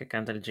canción que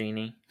canta el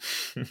Genie.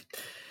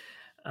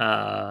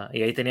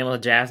 Y ahí teníamos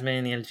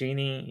Jasmine y el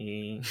Genie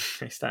y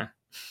ahí está.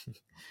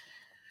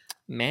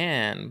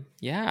 Man,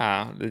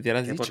 ya, les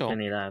hubieras Qué dicho.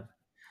 oportunidad.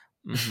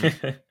 Ujú.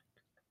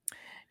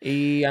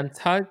 Y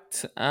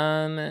Untucked,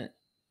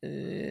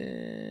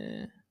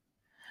 eh,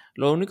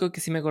 lo único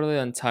que sí me acuerdo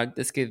de Untucked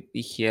es que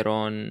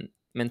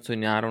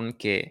mencionaron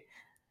que,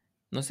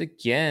 no sé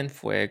quién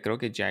fue, creo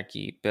que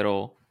Jackie,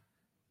 pero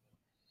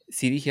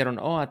sí dijeron,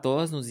 oh, a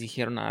todas nos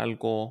dijeron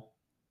algo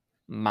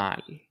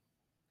mal,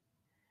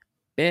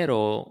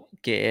 pero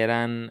que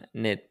eran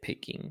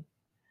nitpicking.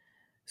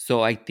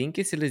 So I think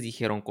que sí les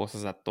dijeron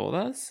cosas a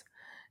todas,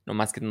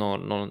 nomás que no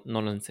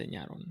lo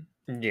enseñaron.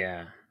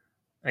 Yeah,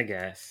 I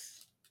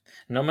guess.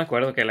 No me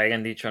acuerdo que le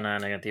hayan dicho nada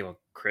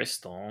negativo.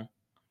 Crystal.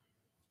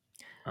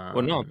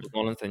 Bueno, Um, pues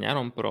no lo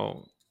enseñaron,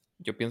 pero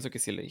yo pienso que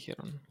sí le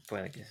dijeron.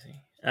 Puede que sí.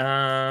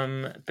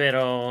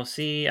 Pero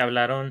sí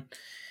hablaron,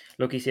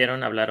 lo que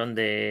hicieron, hablaron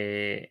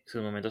de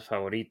sus momentos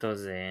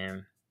favoritos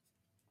de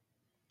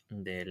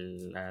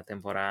la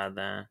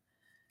temporada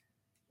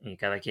y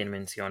cada quien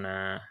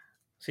menciona,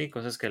 sí,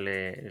 cosas que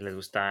les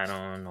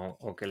gustaron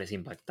o que les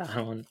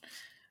impactaron.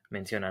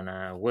 Mencionan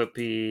a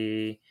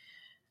Whoopi,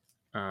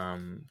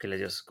 que les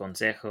dio sus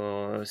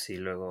consejos y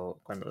luego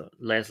cuando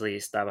Leslie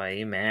estaba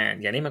ahí,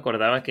 man, ya ni me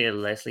acordaba que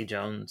Leslie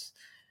Jones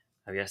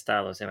había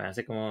estado, se me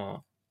hace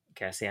como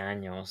que hace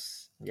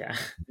años ya.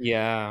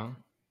 Ya,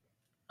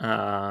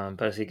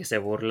 Pero sí que se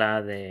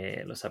burla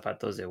de los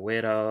zapatos de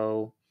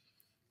Widow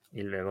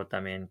y luego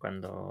también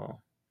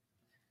cuando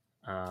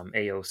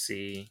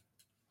AOC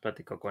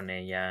platicó con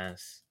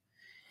ellas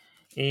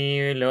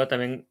y luego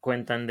también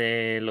cuentan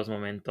de los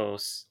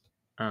momentos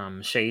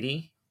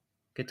shady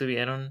que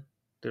tuvieron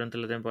durante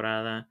la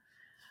temporada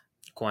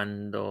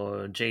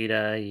cuando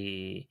Jada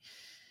y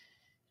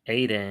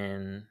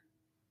Aiden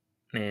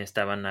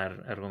estaban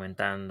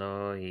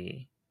argumentando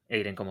y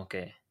Aiden como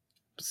que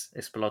pues,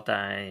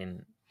 explota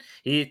en...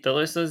 Y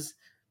todo esto es...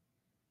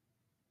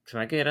 Se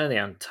me hace que era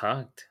de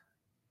Untucked.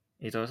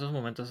 Y todos esos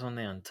momentos son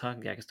de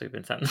Untucked, ya que estoy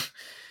pensando.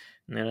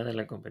 No era de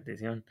la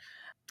competición.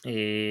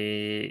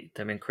 Y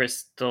también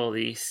Crystal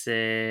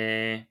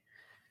dice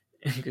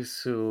que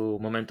su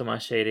momento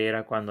más shady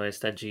era cuando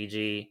esta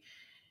Gigi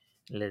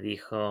le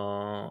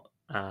dijo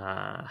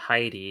a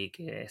Heidi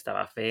que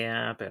estaba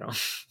fea, pero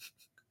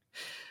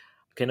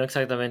que no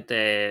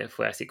exactamente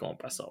fue así como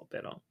pasó,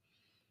 pero...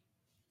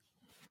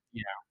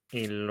 ya.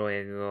 Y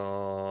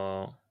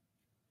luego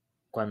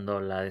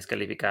cuando la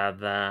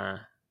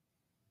descalificada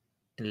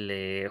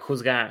le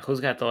juzga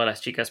a todas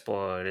las chicas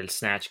por el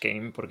Snatch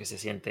Game porque se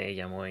siente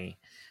ella muy...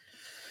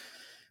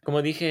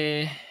 Como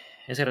dije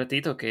ese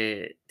ratito,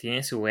 que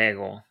tiene su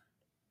ego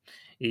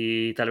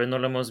y tal vez no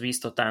lo hemos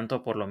visto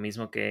tanto por lo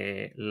mismo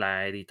que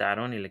la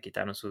editaron y le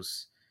quitaron su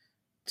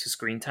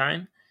screen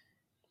time,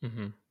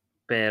 Ujú.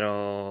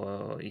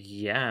 pero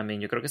ya, I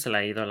mean, yo creo que se le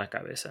ha ido a la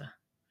cabeza.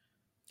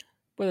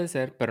 Puede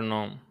ser, pero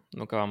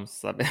nunca vamos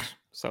a saber.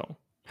 So,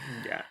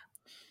 Ya.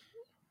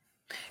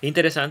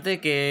 Interesante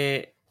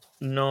que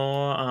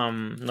no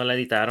la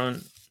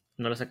editaron,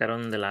 no la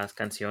sacaron de las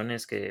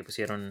canciones que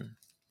pusieron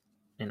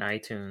en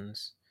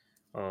iTunes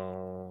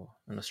o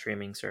en los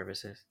streaming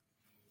services.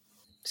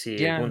 Sí, el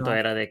ya punto no.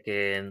 era de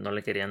que no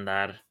le querían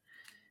dar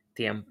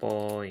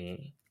tiempo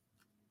y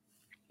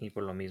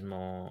por lo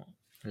mismo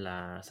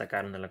la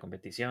sacaron de la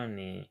competición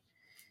y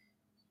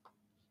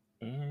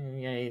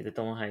ahí, de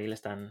todos modos ahí le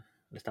están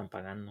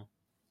pagando.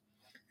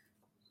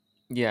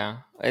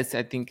 Ya, I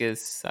think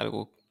es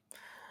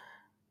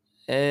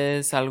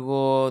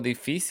algo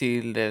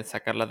difícil de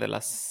sacarla de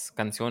las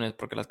canciones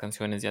porque las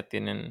canciones ya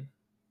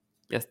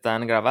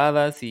están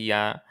grabadas y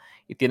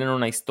tienen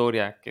una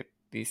historia que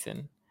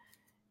dicen.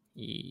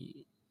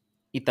 Y,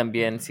 y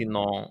también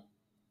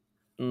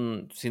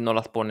Mm, si no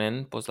las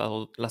ponen, pues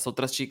las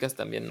otras chicas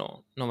también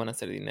no van a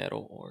hacer dinero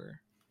o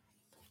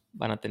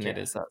van a tener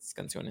yeah, esas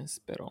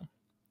canciones,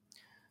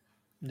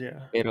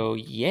 yeah. pero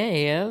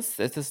yes,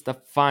 this is the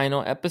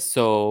final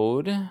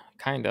episode,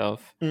 kind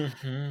of.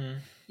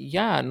 Ujú.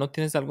 Ya, ¿no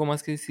tienes algo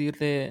más que decir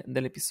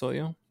del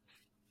episodio?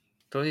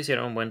 Todos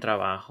hicieron un buen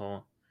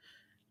trabajo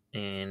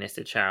en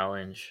este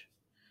challenge.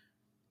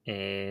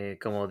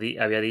 Como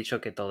había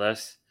dicho que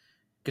todas,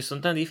 que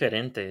son tan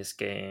diferentes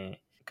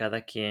que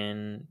cada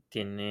quien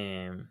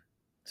tiene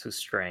sus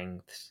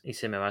strengths y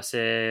se me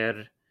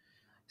hace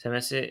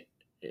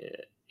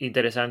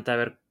interesante a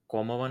ver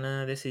cómo van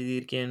a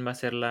decidir quién va a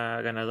ser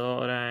la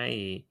ganadora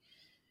y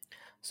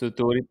So,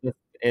 tú ahorita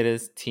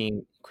eres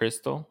Team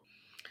Crystal.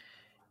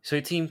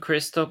 soy Team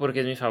Crystal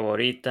porque es mi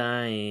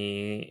favorita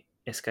y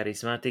es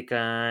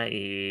carismática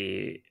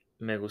y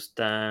me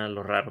gusta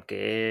lo raro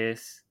que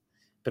es,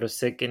 pero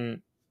sé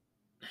que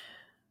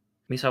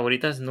mis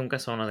favoritas nunca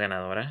son las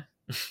ganadoras.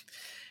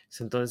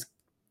 Entonces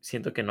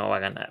siento que no va a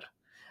ganar.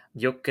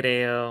 Yo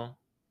creo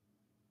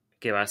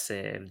que va a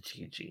ser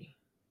Gigi.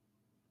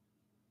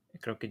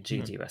 Creo que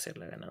Ujú. Gigi va a ser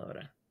la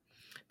ganadora.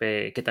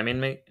 Que también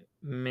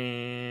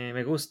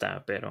me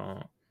gusta,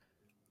 pero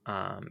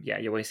ya,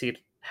 yo voy a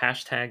decir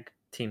hashtag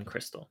Team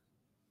Crystal.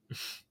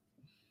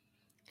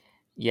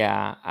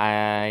 Yeah,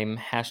 I'm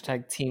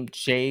hashtag Team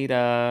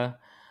Jada.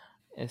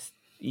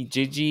 Y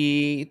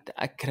Gigi,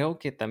 creo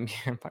que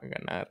también va a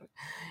ganar.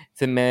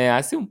 Se me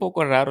hace un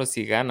poco raro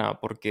si gana,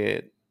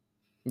 porque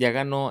ya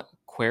ganó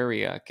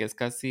Aquaria, que es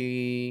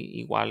casi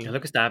Es igual. lo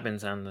que estaba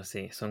pensando,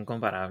 sí, son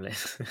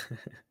comparables.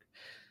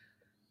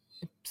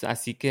 Pues,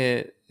 así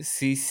que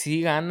si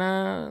sí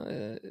gana,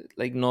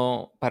 like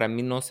no, para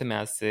mí no se me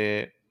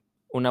hace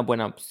una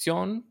buena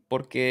opción,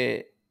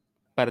 porque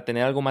para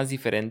tener algo más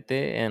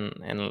diferente en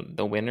el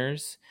The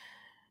Winners,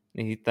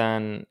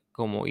 necesitan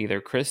como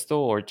either Crystal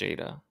o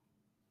Jada,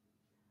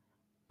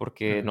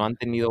 porque no Mm, han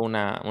tenido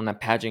una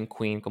pageant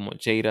queen como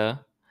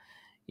Jada.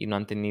 y no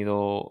han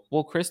tenido...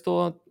 Well,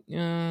 Crystal,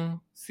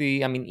 sí,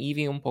 I mean,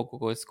 Evie un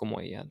poco es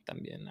como ella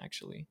también,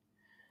 actually.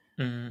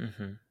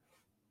 Ujú.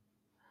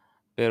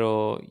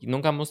 Pero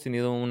nunca hemos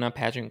tenido una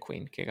pageant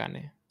queen que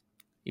gane.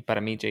 Y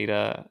para mí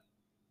Jada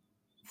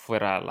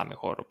fuera la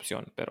mejor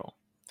opción, pero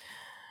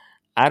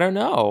I don't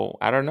know.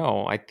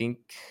 I think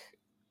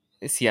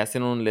si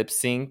hacen un lip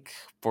sync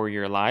for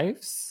your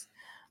lives,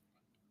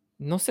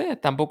 no sé,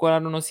 tampoco I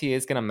don't know si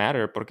it's gonna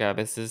matter, porque a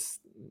veces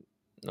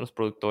los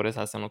productores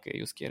hacen lo que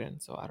ellos quieren,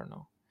 so I don't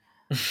know.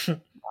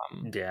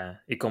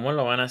 Ya. ¿Y cómo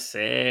lo van a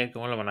hacer?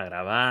 ¿Cómo lo van a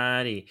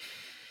grabar? Y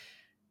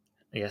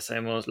ya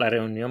sabemos, la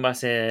reunión va a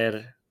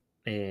ser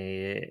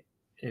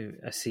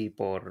así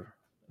por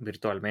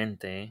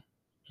virtualmente.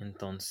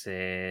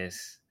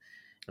 Entonces,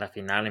 la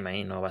final,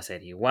 imagino, va a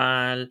ser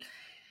igual.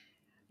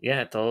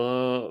 Ya,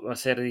 todo va a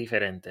ser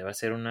diferente. Va a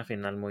ser una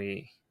final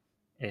muy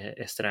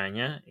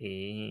extraña.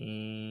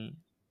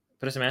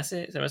 Pero se me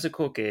hace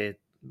cool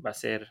que va a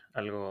ser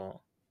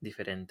algo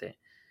diferente.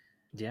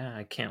 Yeah,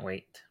 I can't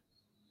wait.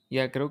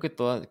 Ya, creo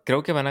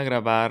que van a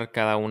grabar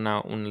cada una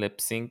un lip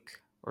sync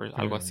o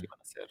algo así Mm, van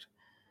a hacer.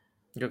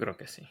 yo creo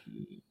que sí.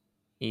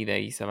 Y de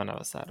ahí se van a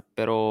basar.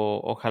 Pero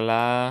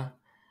ojalá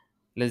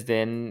les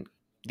den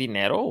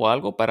dinero o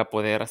algo para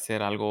poder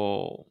hacer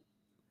algo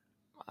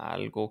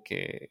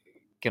que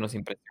nos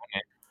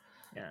impresione.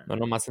 Yeah. No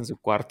nomás en su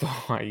cuarto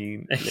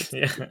ahí.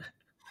 Yeah.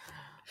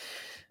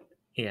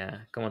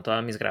 Yeah, como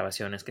todas mis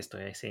grabaciones que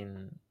estoy así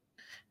en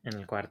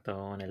el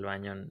cuarto, en el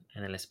baño,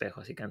 en el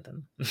espejo, así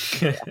cantando.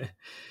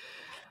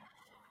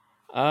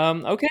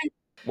 Ok.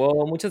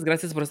 Well, muchas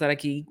gracias por estar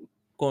aquí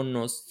con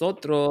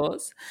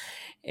nosotros.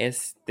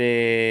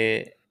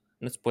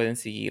 Nos pueden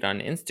seguir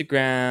en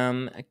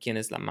Instagram, Quién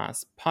es la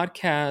Más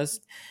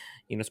Podcast,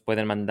 y nos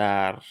pueden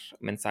mandar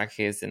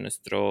mensajes en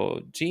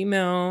nuestro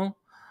Gmail,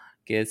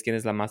 que es Quién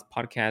es la Más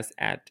Podcast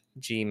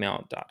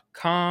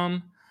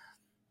 @gmail.com.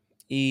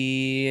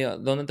 ¿Y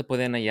dónde te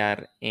pueden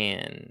hallar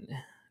en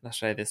las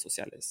redes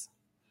sociales?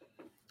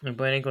 Me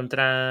pueden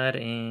encontrar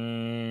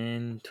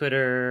en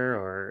Twitter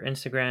o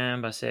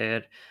Instagram, va a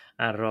ser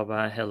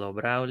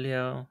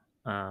 @hellobraulio,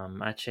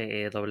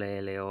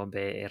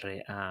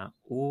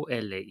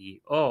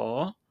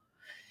 HELLOBRAULIO.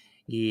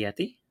 ¿Y a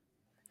ti?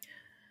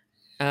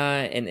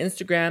 En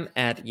Instagram,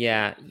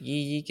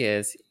 @Yii, que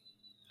es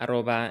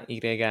 @YEAHYYI.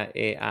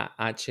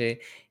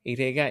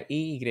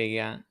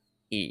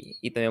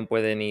 Y también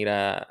pueden ir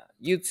a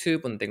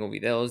YouTube, donde tengo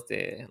videos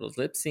de los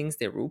lip syncs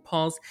de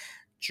RuPaul's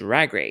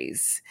Drag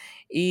Race.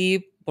 Y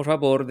por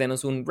favor,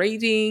 denos un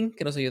rating,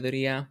 que nos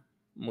ayudaría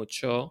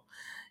mucho.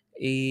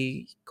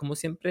 Y como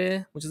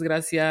siempre, muchas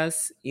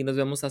gracias y nos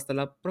vemos hasta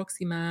la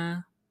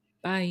próxima.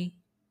 Bye.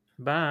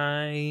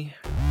 Bye.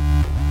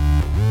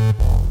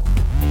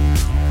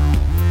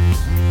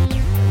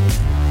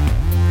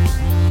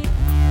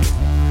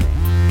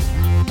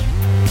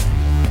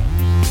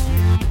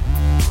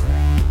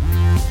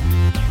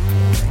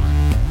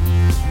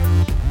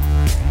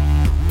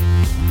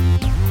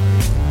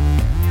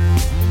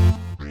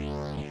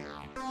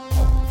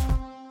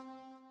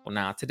 Well,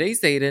 not today,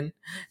 Satan.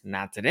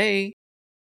 Not today.